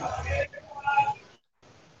Salvaje.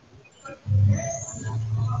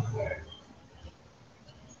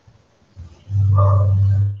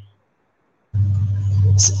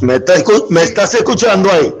 ¿Me estás escuchando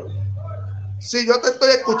ahí? Sí, yo te estoy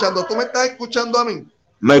escuchando. ¿Tú me estás escuchando a mí?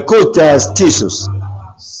 ¿Me escuchas, Jesus?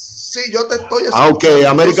 Sí, yo te estoy escuchando. Ok,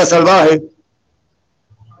 América Salvaje.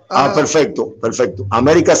 Ajá. Perfecto.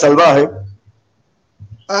 América Salvaje.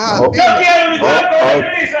 Ajá, tu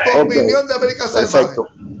opinión de América Salvaje. Perfecto.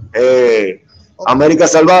 América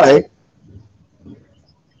Salvaje.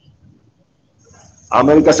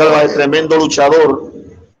 Tremendo luchador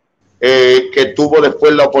que tuvo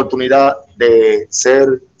después la oportunidad de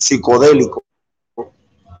ser psicodélico.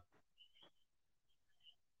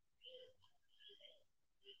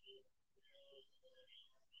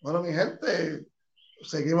 Bueno, mi gente,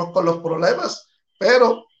 seguimos con los problemas,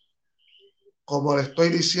 pero como le estoy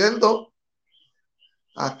diciendo,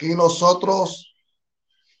 aquí nosotros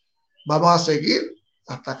vamos a seguir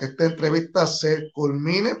hasta que esta entrevista se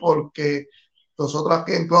culmine, porque nosotros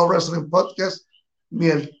aquí en Global Wrestling Podcast ni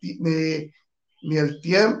el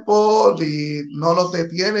tiempo ni no nos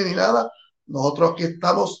detiene ni nada. Nosotros aquí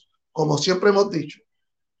estamos, como siempre hemos dicho,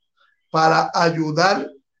 para ayudar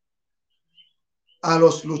a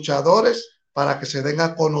los luchadores para que se den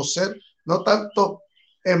a conocer, no tanto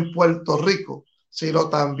en Puerto Rico, sino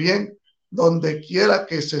también donde quiera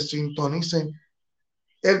que se sintonicen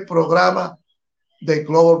el programa de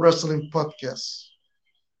Global Wrestling Podcast.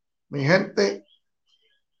 Mi gente,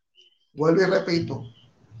 vuelvo y repito,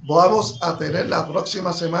 vamos a tener la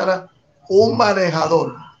próxima semana un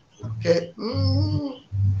manejador que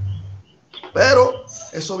pero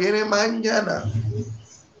eso viene mañana.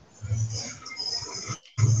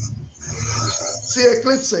 Sí,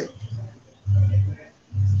 Eclipse.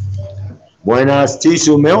 Buenas,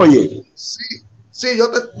 Chisu, ¿me oye? Sí,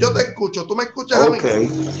 yo te escucho. ¿Tú me escuchas Ok. a mí?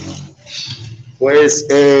 Pues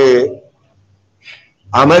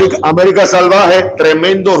América Salvaje,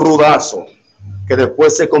 tremendo rudazo, que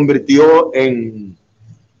después se convirtió en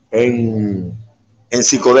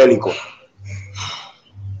psicodélico.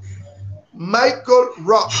 Michael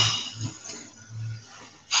Rock.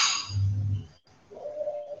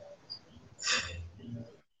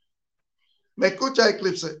 ¿Me escucha,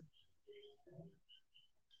 Eclipse?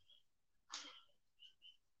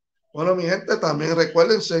 Bueno, mi gente, también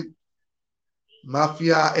recuérdense,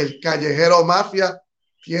 Mafia, el Callejero Mafia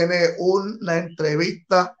tiene una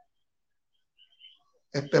entrevista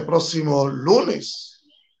este próximo lunes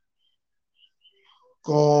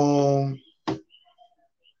con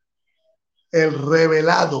el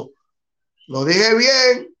revelado Lo dije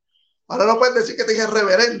bien. Ahora no puedes decir que te dije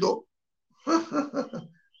reverendo.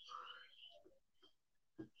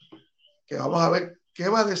 Que vamos a ver qué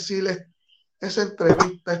va a decirle esa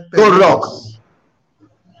entrevista. Rock.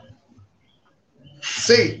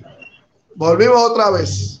 Sí, volvimos otra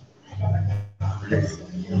vez.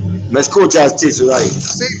 ¿Me escuchas, Chisu? Ahí?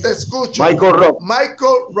 Sí, te escucho. Michael Rock.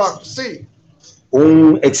 Michael Rock, sí.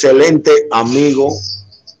 Un excelente amigo.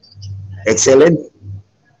 Excelente.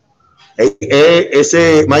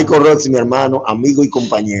 Ese Michael Rock es mi hermano, amigo y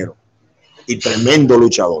compañero. Y tremendo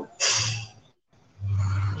luchador.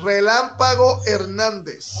 Relámpago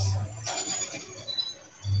Hernández.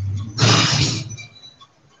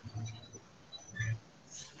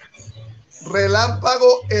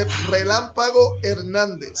 Relámpago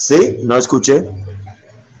Hernández. Sí, no escuché.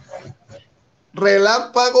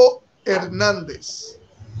 Relámpago Hernández.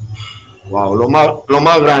 Wow, lo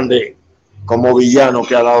más grande como villano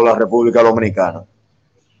que ha dado la República Dominicana.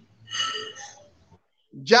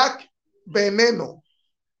 Jack Veneno.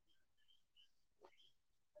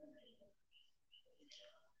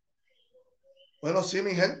 Bueno, sí,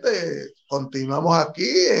 mi gente, continuamos aquí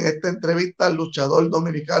en esta entrevista al luchador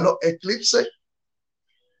dominicano Eclipse.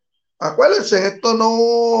 Acuérdense, esto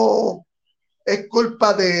no es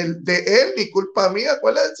culpa de él ni culpa mía.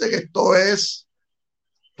 Acuérdense que esto es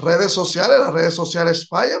redes sociales, las redes sociales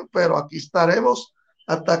fallan, pero aquí estaremos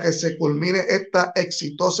hasta que se culmine esta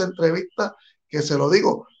exitosa entrevista, que se lo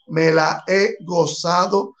digo, me la he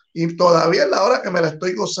gozado y todavía es la hora que me la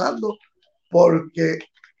estoy gozando porque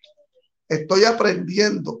estoy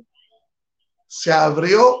aprendiendo. Se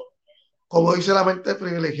abrió, como dice la mente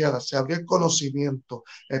privilegiada, se abrió el conocimiento.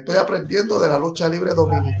 Estoy aprendiendo de la lucha libre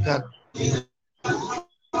dominicana.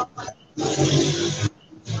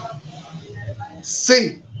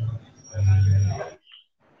 Sí.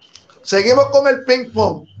 Seguimos con el ping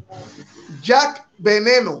pong. Jack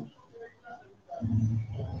Veneno.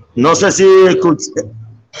 No sé si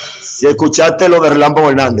escuchaste lo de Relámpago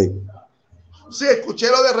Hernández. Sí, escuché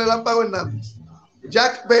lo de Relámpago Hernández.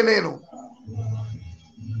 Jack Veneno.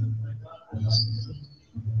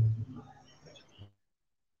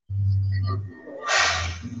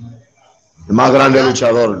 El más grande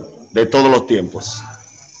luchador de todos los tiempos.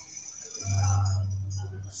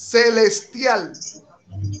 Celestial.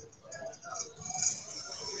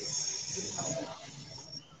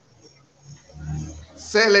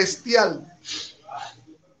 Celestial.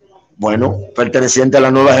 Bueno, perteneciente a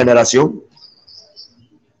la nueva generación.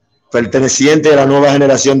 Perteneciente a la nueva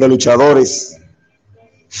generación de luchadores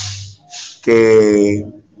que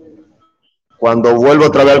cuando vuelvo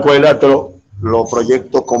otra vez al cuadrilátero lo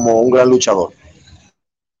proyecto como un gran luchador.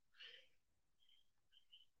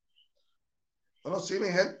 Bueno, sí, mi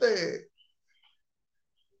gente,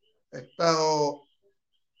 he estado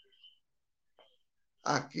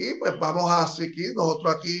aquí, pues vamos a seguir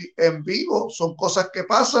nosotros aquí en vivo, son cosas que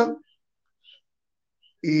pasan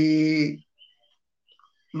y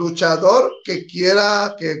luchador que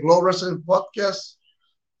quiera que Globo Wrestling Podcast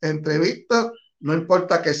entrevista, no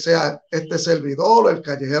importa que sea este servidor, el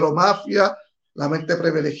Callejero Mafia, la mente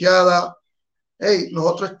privilegiada, hey,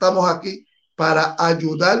 nosotros estamos aquí para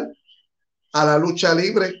ayudar a la lucha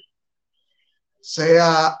libre,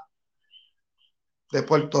 sea de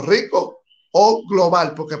Puerto Rico o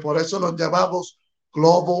global, porque por eso nos llamamos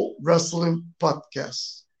Global Wrestling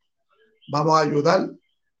Podcast. Vamos a ayudar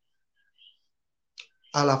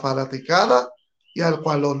a la fanaticada y a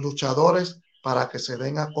los luchadores para que se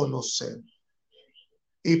den a conocer.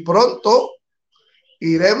 Y pronto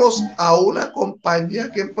iremos a una compañía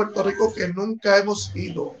aquí en Puerto Rico que nunca hemos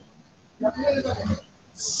ido.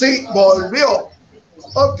 Sí, volvió.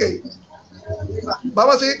 Ok.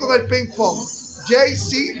 Vamos a seguir con el ping pong.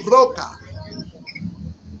 JC Roca.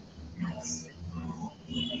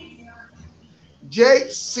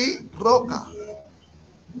 JC Roca.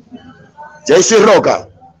 JC Roca.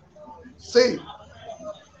 Sí.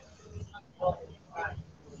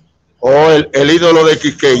 O el ídolo de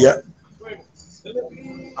Quisqueya.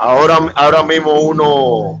 Ahora mismo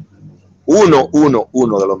uno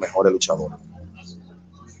de los mejores luchadores.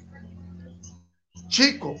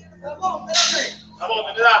 Chico.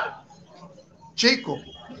 Chico.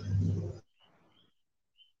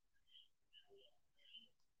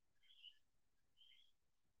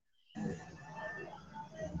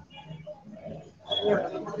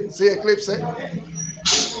 Sí, Eclipse.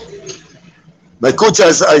 ¿Me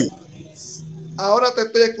escuchas ahí? Ahora te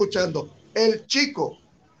estoy escuchando. El Chico.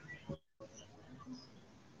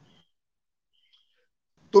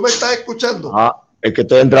 ¿Tú me estás escuchando? Ah, es que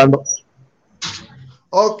estoy entrando.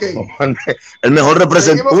 Ok. El mejor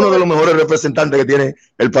representante, uno de los mejores representantes que tiene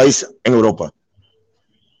el país en Europa.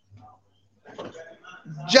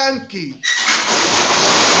 Yankee.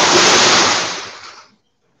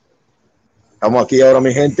 Estamos aquí ahora,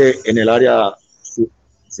 mi gente, en el área,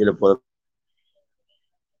 si le puedo.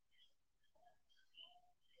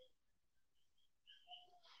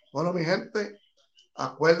 Bueno, mi gente,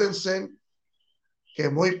 acuérdense que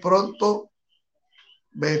muy pronto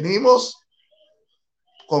venimos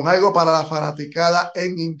con algo para la fanaticada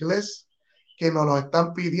en inglés que nos lo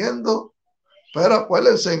están pidiendo, pero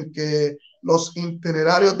acuérdense que los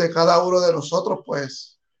itinerarios de cada uno de nosotros,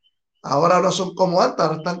 pues, ahora no son como antes,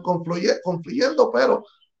 ahora están confluyendo, pero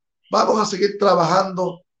vamos a seguir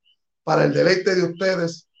trabajando para el deleite de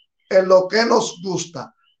ustedes en lo que nos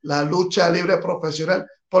gusta, la lucha libre profesional,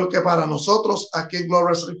 porque para nosotros aquí en Global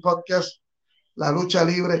Wrestling Podcast, la lucha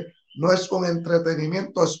libre no es un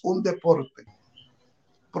entretenimiento, es un deporte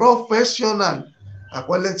profesional.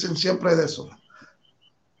 Acuérdense siempre de eso.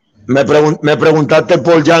 Me preguntaste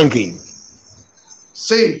por Yankee.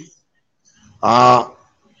 Sí.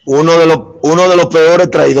 Uno de los peores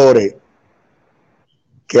traidores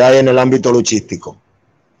que hay en el ámbito luchístico.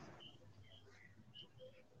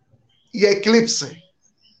 Y Eclipse.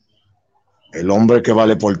 El hombre que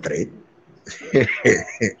vale por 3.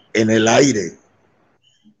 En el aire.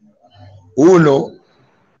 Uno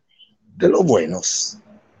de los buenos.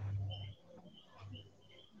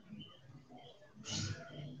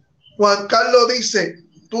 Juan Carlos dice,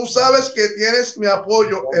 tú sabes que tienes mi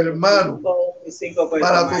apoyo, hermano,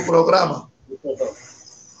 para tu programa.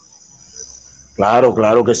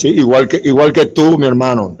 Claro que sí. Igual que tú, mi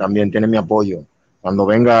hermano, también tienes mi apoyo. Cuando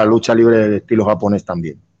venga lucha libre de estilo japonés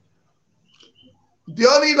también.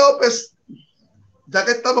 Diony López, ya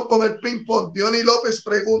que estamos con el ping pong, Diony López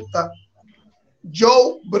pregunta,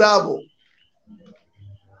 Joe Bravo.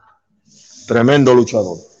 Tremendo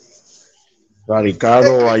luchador.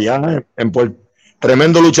 Radicado allá en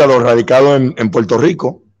tremendo luchador, radicado en Puerto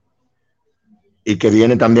Rico y que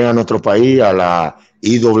viene también a nuestro país, a la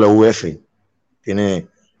IWF. Tiene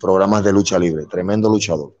programas de lucha libre. Tremendo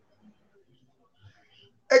luchador.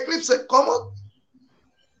 Eclipse, ¿cómo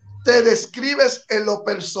te describes en lo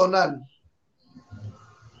personal?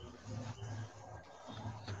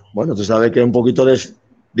 Bueno, tú sabes que es un poquito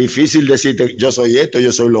difícil decirte yo soy esto,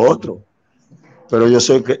 yo soy lo otro. Pero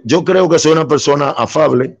yo creo que soy una persona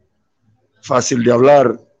afable, fácil de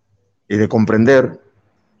hablar y de comprender,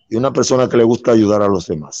 y una persona que le gusta ayudar a los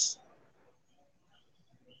demás.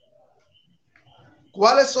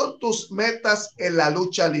 ¿Cuáles son tus metas en la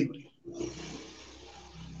lucha libre?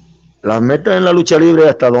 Las metas en la lucha libre,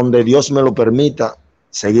 hasta donde Dios me lo permita,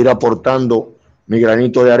 seguir aportando mi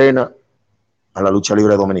granito de arena a la lucha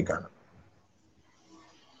libre dominicana.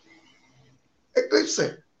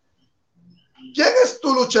 Eclipse, ¿quién es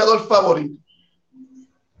tu luchador favorito?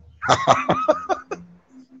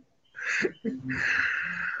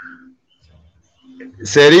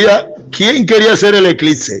 ¿Quién quería ser el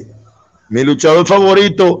Eclipse? Mi luchador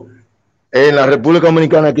favorito en la República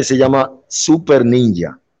Dominicana, que se llama Super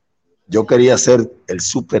Ninja. Yo quería ser el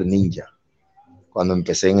Super Ninja cuando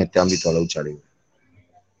empecé en este ámbito de la lucha libre.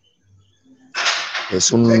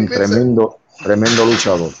 Es un tremendo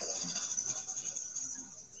luchador.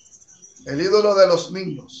 El ídolo de los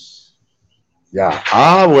niños. Ya.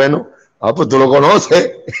 Bueno. Pues tú lo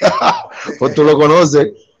conoces. Pues tú lo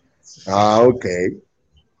conoces. Ok.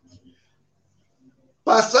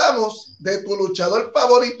 Pasamos de tu luchador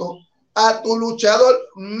favorito a tu luchador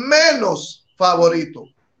menos favorito.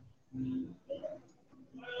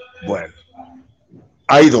 Bueno.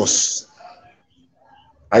 Hay dos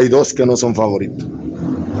que no son favoritos.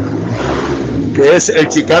 Que es el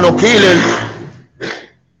Chicano Killer.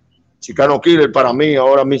 Chicano Killer para mí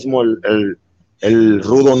ahora mismo el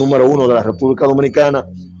rudo número 1 de la República Dominicana,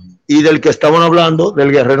 y del que estaban hablando,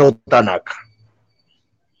 del Guerrero Tanaka.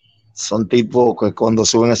 Son tipos que cuando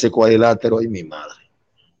suben ese cuadrilátero, ¡ay, mi madre!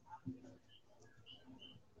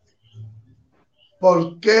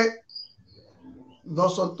 ¿Por qué no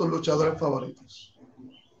son tus luchadores favoritos?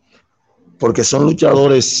 Porque son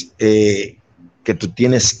luchadores que tú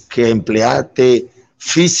tienes que emplearte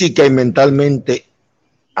física y mentalmente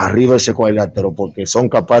arriba de ese cuadrilátero, porque son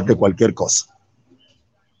capaces de cualquier cosa.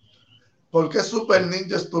 ¿Por qué Super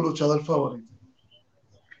Ninja es tu luchador favorito?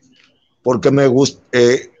 Porque me gusta.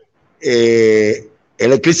 El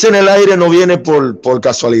Eclipse en el aire no viene por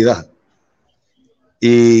casualidad.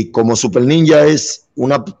 Y como Super Ninja es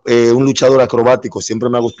un luchador acrobático, siempre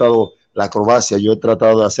me ha gustado la acrobacia. Yo he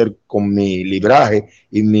tratado de hacer con mi libraje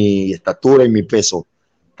y mi estatura y mi peso,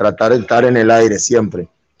 tratar de estar en el aire siempre.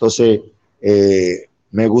 Entonces,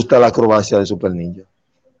 Me gusta la acrobacia de Super Ninja.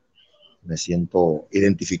 Me siento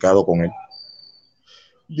identificado con él.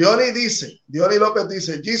 Diony López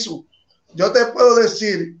dice, Jisoo, yo te puedo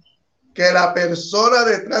decir que la persona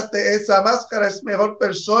detrás de esa máscara es mejor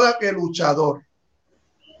persona que luchador.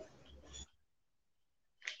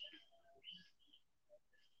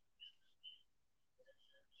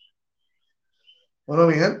 Bueno,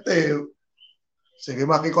 mi gente,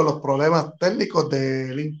 seguimos aquí con los problemas técnicos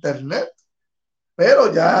del internet,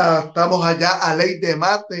 pero ya estamos allá a ley de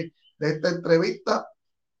mate de esta entrevista.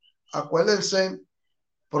 Acuérdense,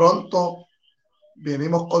 pronto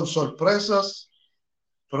venimos con sorpresas.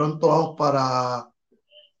 Pronto vamos para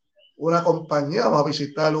una compañía, vamos a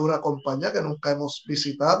visitar una compañía que nunca hemos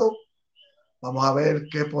visitado. Vamos a ver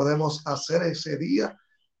qué podemos hacer ese día,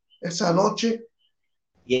 esa noche.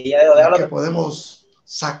 Y ella que podemos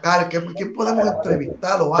sacar, quién podemos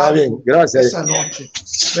entrevistar o algo. Está bien, gracias. Esa noche.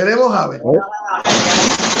 Veremos a ver.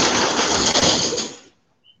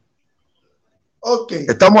 Ok.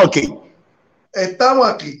 Estamos aquí. Estamos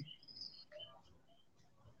aquí.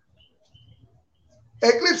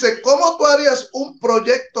 Eclipse, ¿cómo tú harías un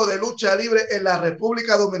proyecto de lucha libre en la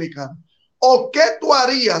República Dominicana? ¿O qué tú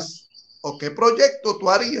harías, o qué proyecto tú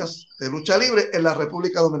harías de lucha libre en la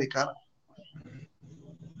República Dominicana?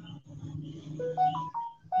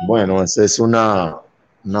 Bueno, esa es una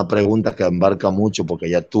pregunta que embarca mucho, porque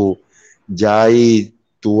ya ahí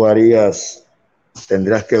tú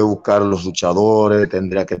tendrías que buscar los luchadores,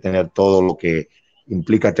 tendrías que tener todo lo que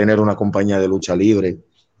implica tener una compañía de lucha libre.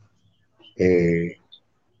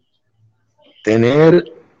 Tener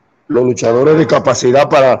los luchadores de capacidad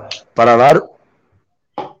para dar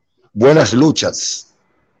buenas luchas.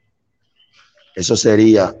 Eso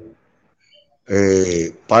sería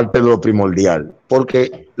parte de lo primordial,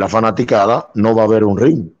 porque la fanaticada no va a ver un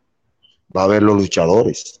ring, va a ver los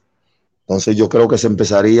luchadores. Entonces yo creo que se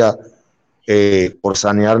empezaría por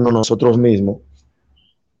sanearnos nosotros mismos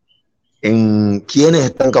en quiénes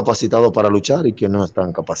están capacitados para luchar y quiénes no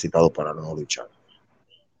están capacitados para no luchar.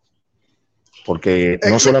 Porque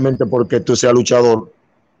no solamente porque tú seas luchador,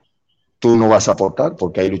 tú no vas a aportar,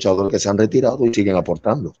 porque hay luchadores que se han retirado y siguen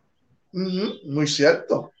aportando. Muy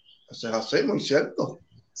cierto. Eso es así, muy cierto.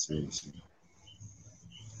 Sí, sí.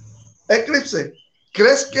 Eclipse,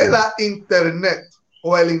 ¿crees que la internet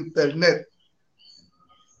o el internet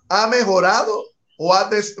ha mejorado o ha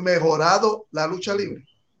desmejorado la lucha libre?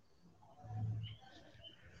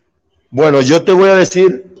 Bueno, yo te voy a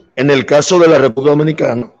decir, en el caso de la República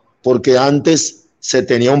Dominicana, porque antes se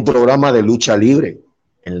tenía un programa de lucha libre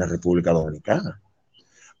en la República Dominicana.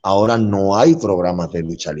 Ahora no hay programas de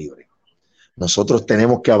lucha libre. Nosotros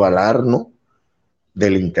tenemos que avalarnos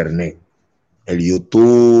del internet, el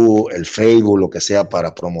YouTube, el Facebook, lo que sea,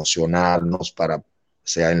 para promocionarnos,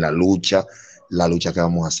 sea en la lucha que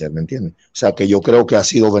vamos a hacer, ¿me entiendes? O sea, que yo creo que ha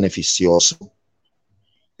sido beneficioso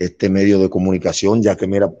este medio de comunicación, ya que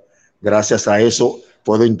mira, gracias a eso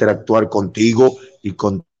puedo interactuar contigo y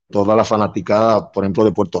con toda la fanaticada, por ejemplo,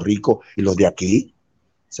 de Puerto Rico y los de aquí.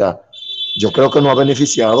 O sea, yo creo que nos ha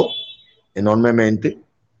beneficiado enormemente,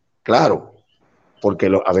 claro,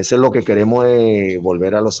 porque a veces lo que queremos es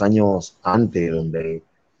volver a los años antes, donde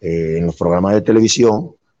en los programas de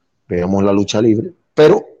televisión veíamos la lucha libre,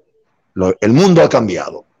 pero el mundo ha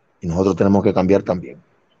cambiado y nosotros tenemos que cambiar también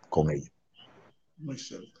con ello. Muy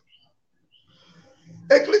cierto.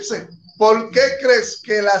 Eclipse, ¿por qué crees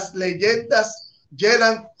que las leyendas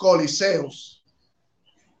llenan coliseos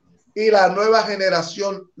y la nueva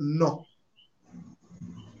generación no?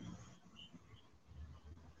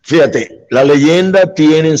 Fíjate, la leyenda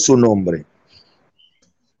tiene su nombre,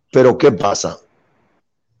 pero ¿qué pasa?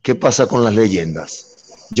 ¿Qué pasa con las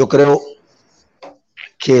leyendas? Yo creo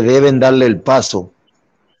que deben darle el paso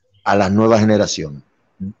a la nueva generación.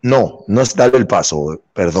 No es darle el paso,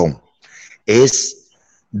 perdón, es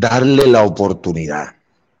darle la oportunidad.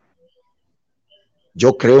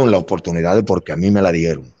 Yo creo en la oportunidad porque a mí me la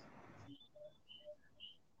dieron.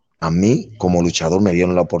 A mí, como luchador, me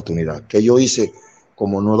dieron la oportunidad. ¿Qué yo hice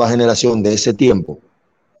como nueva generación de ese tiempo?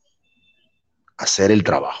 Hacer el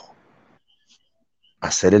trabajo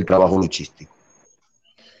luchístico.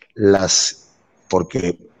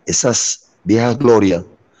 Porque esas viejas glorias,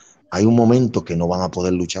 hay un momento que no van a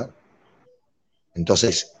poder luchar.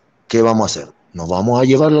 Entonces, ¿qué vamos a hacer? ¿Nos vamos a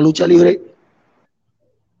llevar la lucha libre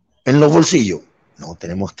en los bolsillos? No,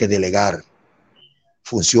 tenemos que delegar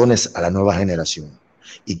funciones a la nueva generación.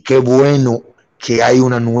 Y qué bueno que hay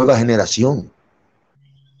una nueva generación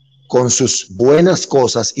con sus buenas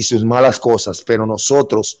cosas y sus malas cosas, pero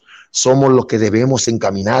nosotros somos los que debemos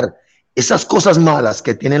encaminar esas cosas malas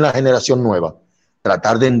que tiene la generación nueva,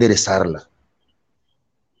 tratar de enderezarla.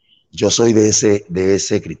 Yo soy de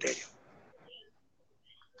ese criterio.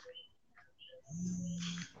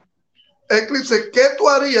 Eclipse, ¿qué tú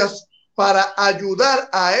harías para ayudar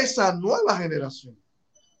a esa nueva generación?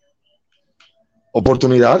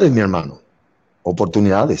 Oportunidades, mi hermano.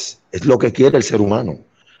 Oportunidades. Es lo que quiere el ser humano.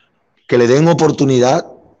 Que le den oportunidad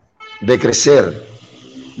de crecer,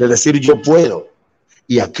 de decir yo puedo.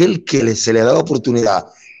 Y aquel que se le da la oportunidad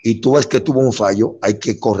y tú ves que tuvo un fallo, hay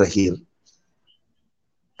que corregir.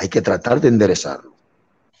 Hay que tratar de enderezarlo.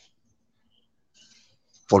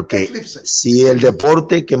 Porque Eclipse, si el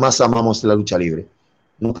deporte que más amamos es la lucha libre,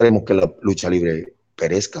 no queremos que la lucha libre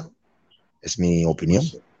perezca. Es mi opinión.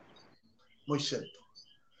 Muy cierto.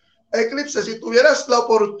 Eclipse, si tuvieras la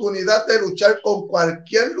oportunidad de luchar con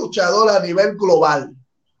cualquier luchador a nivel global,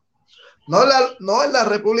 no en la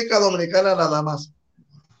República Dominicana nada más,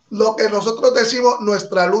 lo que nosotros decimos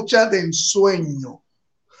nuestra lucha de ensueño,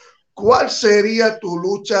 ¿cuál sería tu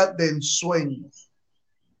lucha de ensueño?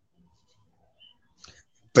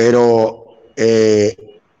 Pero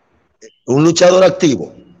un luchador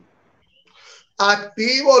activo.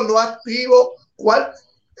 Activo, no activo, ¿cuál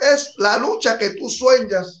es la lucha que tú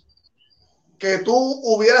sueñas? Que tú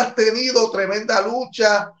hubieras tenido tremenda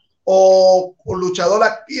lucha o un luchador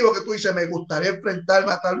activo que tú dices, me gustaría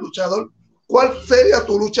enfrentarme a tal luchador. ¿Cuál sería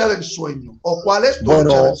tu lucha de ensueño? ¿O cuál es tu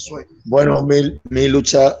lucha de ensueño? Bueno, mi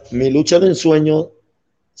lucha de ensueño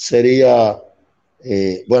sería,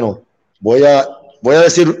 bueno, voy a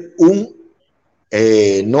decir un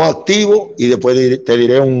no activo y después te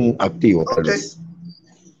diré un activo, tal vez.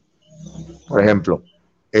 Por ejemplo,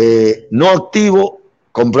 no activo,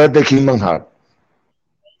 con Bret the Hitman Hart.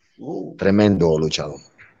 Tremendo luchador.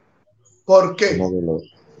 ¿Por qué?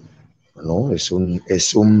 No, es un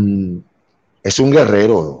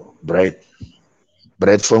guerrero, Bret.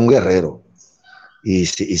 Bret fue un guerrero y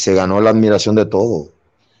se ganó la admiración de todos.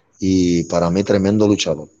 Y para mí, tremendo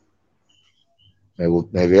luchador. Me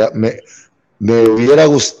hubiera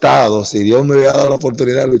gustado, si Dios me hubiera dado la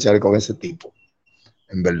oportunidad de luchar con ese tipo,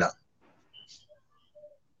 en verdad.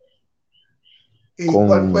 ¿Y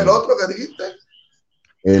cuál fue el otro que dijiste?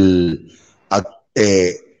 El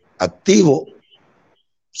activo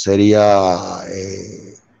sería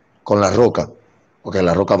con La Roca, porque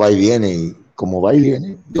La Roca va y viene, y como va y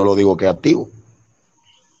viene, yo lo digo que es activo.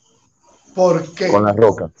 ¿Por qué? Con La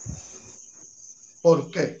Roca.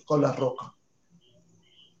 ¿Por qué con La Roca?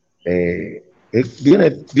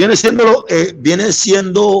 Viene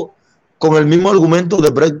siendo con el mismo argumento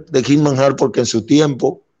de Bret de Hitman Hart, porque en su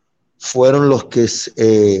tiempo fueron los que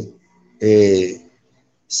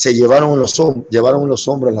se llevaron los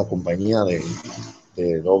hombres la compañía de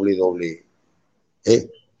WWE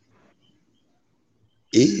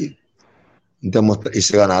y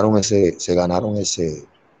se ganaron ese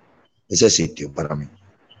sitio para mí.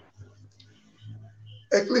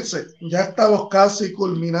 Eclipse, ya estamos casi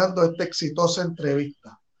culminando esta exitosa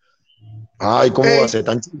entrevista. Ay, ¿cómo va a ser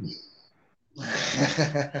tan chido?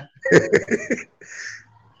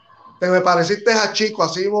 Te me pareciste a Chico,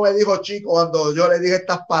 así mismo me dijo Chico cuando yo le dije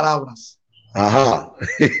estas palabras. Ajá.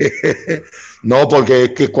 No, porque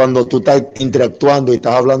es que cuando tú estás interactuando y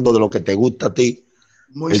estás hablando de lo que te gusta a ti,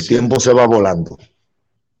 Muy el cierto. tiempo se va volando.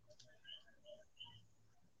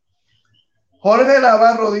 Jorge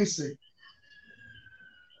Navarro dice,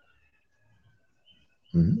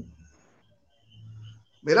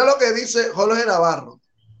 mira lo que dice Jorge Navarro.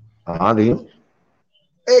 Ajá, digo.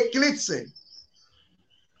 Eclipse,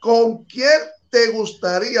 ¿con quién te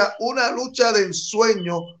gustaría una lucha de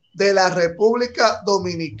ensueño de la República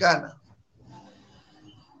Dominicana?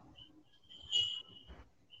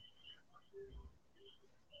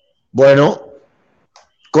 Bueno,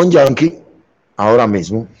 con Yankee, ahora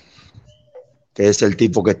mismo, que es el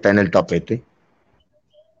tipo que está en el tapete,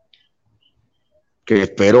 que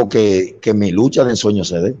espero que mi lucha de ensueño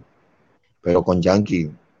se dé, pero con Yankee,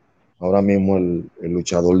 ahora mismo el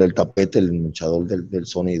luchador del tapete, el luchador del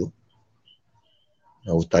sonido,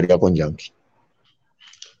 me gustaría con Yankee.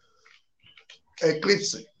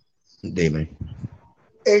 Eclipse, dime.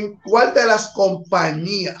 ¿En cuál de las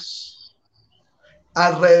compañías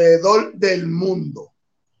alrededor del mundo?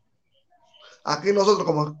 Aquí nosotros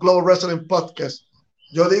como Global Wrestling Podcast,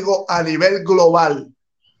 yo digo a nivel global,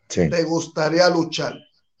 sí. ¿Te gustaría luchar?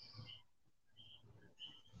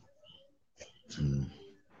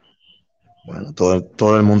 Bueno,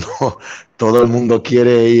 todo el mundo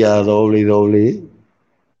quiere ir a WWE.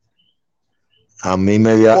 A mí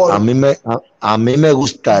me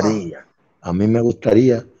gustaría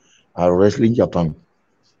a Wrestling Japan.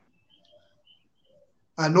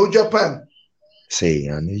 ¿A New Japan? Sí,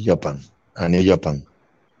 a New Japan.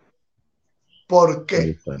 ¿Por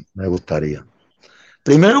qué? Me gustaría.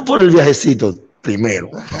 Primero por el viajecito, primero.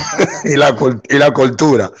 y la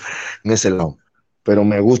cultura en ese lado. Pero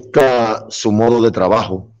me gusta su modo de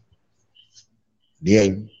trabajo.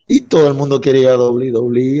 Bien. Y todo el mundo quiere ir a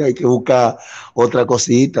WWE, hay que buscar otra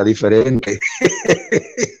cosita diferente.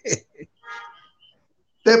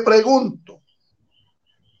 Te pregunto,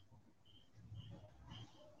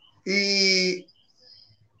 y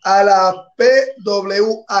a la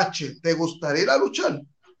PWH, ¿te gustaría ir a luchar?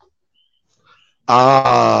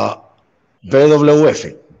 A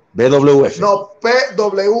BWF. BWF. No,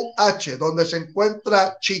 PWH, donde se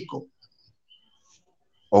encuentra Chico.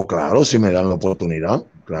 Oh, claro, si me dan la oportunidad,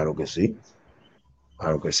 claro que sí.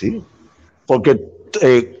 Claro que sí. Porque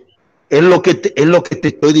es lo que te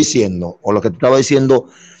estoy diciendo, o lo que te estaba diciendo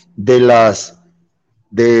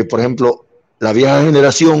de, por ejemplo, la vieja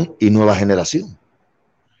generación y nueva generación.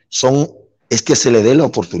 Es que se le dé la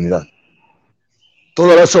oportunidad.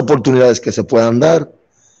 Todas las oportunidades que se puedan dar,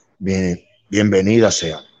 bienvenidas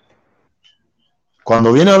sean.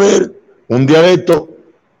 Cuando viene a ver un día de esto,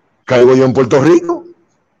 caigo yo en Puerto Rico,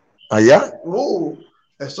 allá.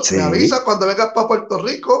 Eso, Sí, me avisa cuando vengas para Puerto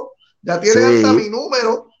Rico. Ya tienes hasta mi sí,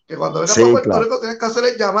 número, que cuando vengas para sí, Puerto claro. Rico tienes que hacer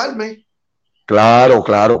es llamarme. Claro.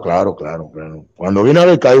 Cuando viene a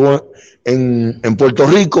ver, caigo en Puerto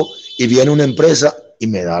Rico y viene una empresa y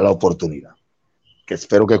me da la oportunidad. Que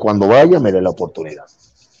espero que cuando vaya me dé la oportunidad.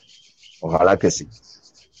 Ojalá que sí.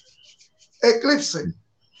 Eclipse,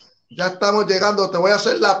 ya estamos llegando. Te voy a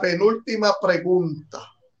hacer la penúltima pregunta.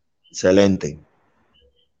 Excelente.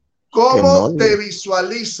 Que no. ¿Cómo te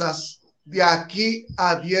visualizas de aquí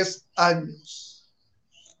a 10 años?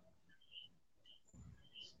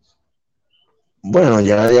 Bueno,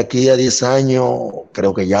 ya de aquí a 10 años,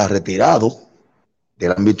 creo que ya retirado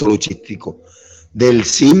del ámbito luchístico,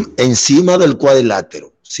 encima del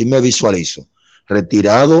cuadrilátero, sí me visualizo,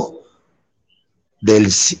 retirado de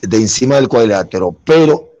encima del cuadrilátero,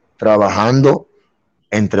 pero trabajando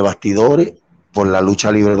entre bastidores por la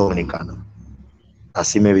lucha libre dominicana.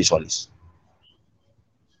 Así me visualizo.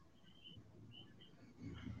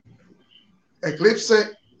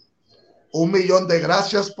 Eclipse, 1,000,000 de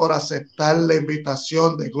gracias por aceptar la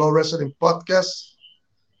invitación de Glow Wrestling Podcast.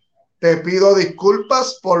 Te pido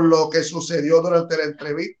disculpas por lo que sucedió durante la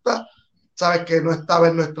entrevista. Sabes que no estaba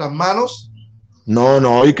en nuestras manos.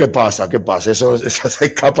 No, ¿y qué pasa? Eso se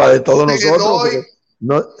escapa de todos nosotros.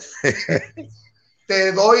 No.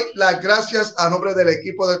 Te doy las gracias a nombre del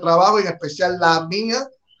equipo de trabajo, en especial la mía.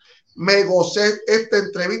 Me gocé esta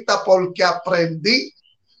entrevista porque aprendí.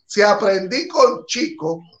 Si aprendí con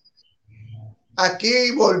Chico,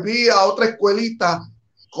 aquí volví a otra escuelita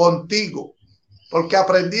contigo, porque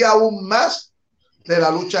aprendí aún más de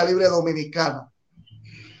la lucha libre dominicana.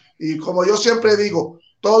 Y como yo siempre digo,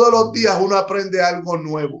 todos los días uno aprende algo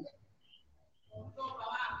nuevo.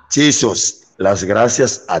 Chisos, las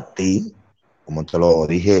gracias a ti, como te lo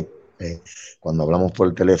dije cuando hablamos por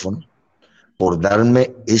el teléfono, por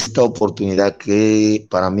darme esta oportunidad que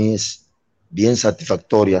para mí es bien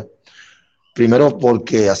satisfactoria. Primero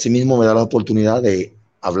porque asimismo me da la oportunidad de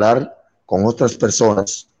hablar con otras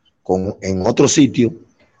personas en otro sitio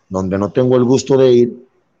donde no tengo el gusto de ir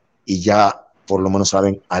y ya por lo menos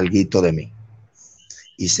saben algo de mí.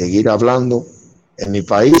 Y seguir hablando en mi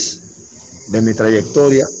país, de mi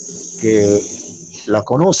trayectoria, que la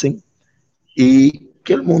conocen y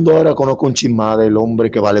que el mundo ahora conozca un chismá del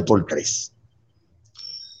hombre que vale por 3.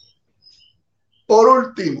 Por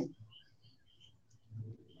último,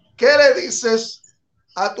 ¿qué le dices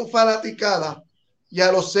a tu fanaticada y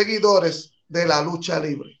a los seguidores de la lucha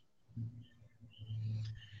libre?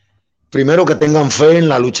 Primero, que tengan fe en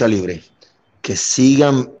la lucha libre, que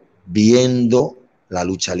sigan viendo la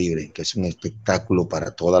lucha libre, que es un espectáculo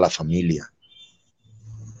para toda la familia.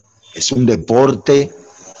 Es un deporte,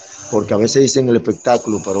 porque a veces dicen el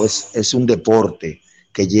espectáculo, pero es un deporte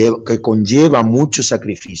que conlleva mucho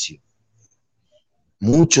sacrificio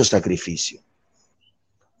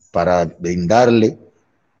para brindarle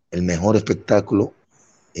el mejor espectáculo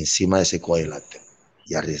encima de ese cuadrilátero.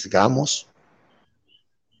 Y arriesgamos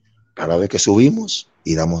cada vez que subimos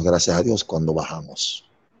y damos gracias a Dios cuando bajamos.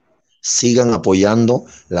 Sigan apoyando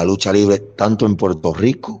la lucha libre tanto en Puerto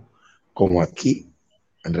Rico como aquí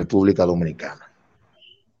en República Dominicana.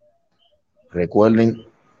 Recuerden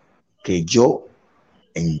que yo,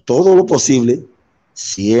 en todo lo posible,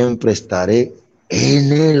 siempre estaré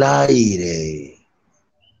en el aire.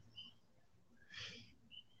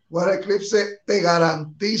 Bueno, Eclipse, te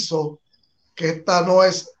garantizo que esta no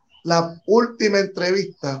es la última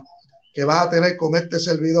entrevista que vas a tener con este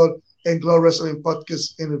servidor en Glow Wrestling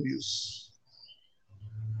Podcast Interviews.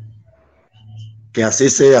 Que así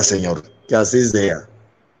sea, Señor, que así sea.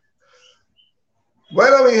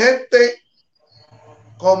 Bueno, mi gente,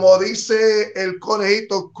 como dice el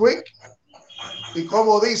conejito Quick y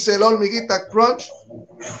como dice la hormiguita Crunch,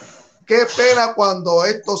 qué pena cuando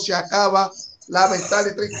esto se acaba.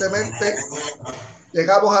 Lamentable y tristemente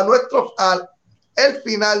llegamos al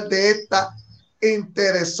final de esta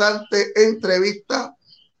interesante entrevista.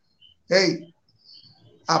 Hey,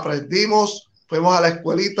 aprendimos, fuimos a la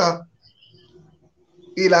escuelita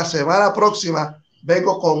y la semana próxima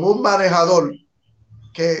vengo con un manejador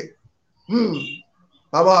que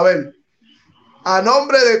vamos a ver. A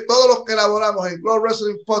nombre de todos los que elaboramos en Global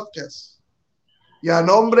Wrestling Podcast y a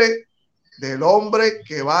nombre del hombre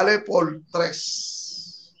que vale por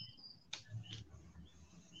 3.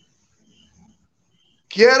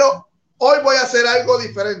 Hoy voy a hacer algo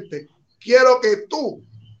diferente. Quiero que tú,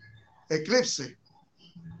 Eclipse,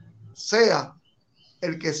 sea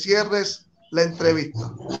el que cierres la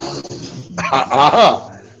entrevista.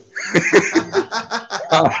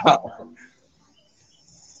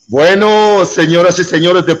 Bueno, señoras y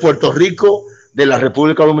señores de Puerto Rico, de la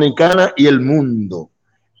República Dominicana y el mundo,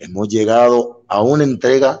 hemos llegado a una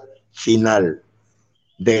entrega final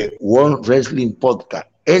de World Wrestling Podcast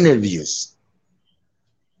Interviews.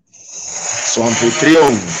 Su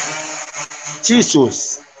anfitrión,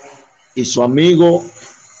 Jesus, y su amigo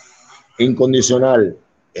incondicional,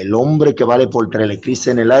 el hombre que vale por 3,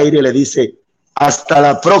 Eclipse en el aire, le dice hasta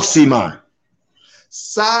la próxima.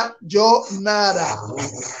 Sayonara.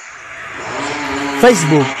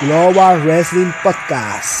 Facebook Global Wrestling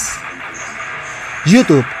Podcast,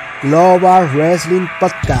 YouTube Global Wrestling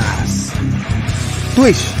Podcast,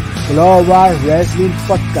 Twitch Global Wrestling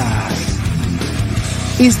Podcast,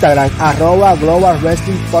 Instagram @Global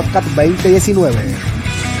Wrestling Podcast 2019,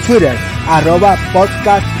 Twitter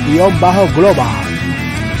 @podcast_global,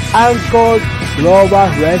 Anchor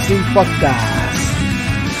Global Wrestling Podcast,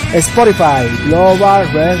 Spotify Global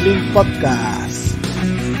Wrestling Podcast,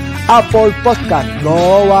 Apple Podcast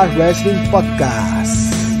Global Wrestling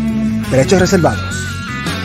Podcast. Derechos reservados.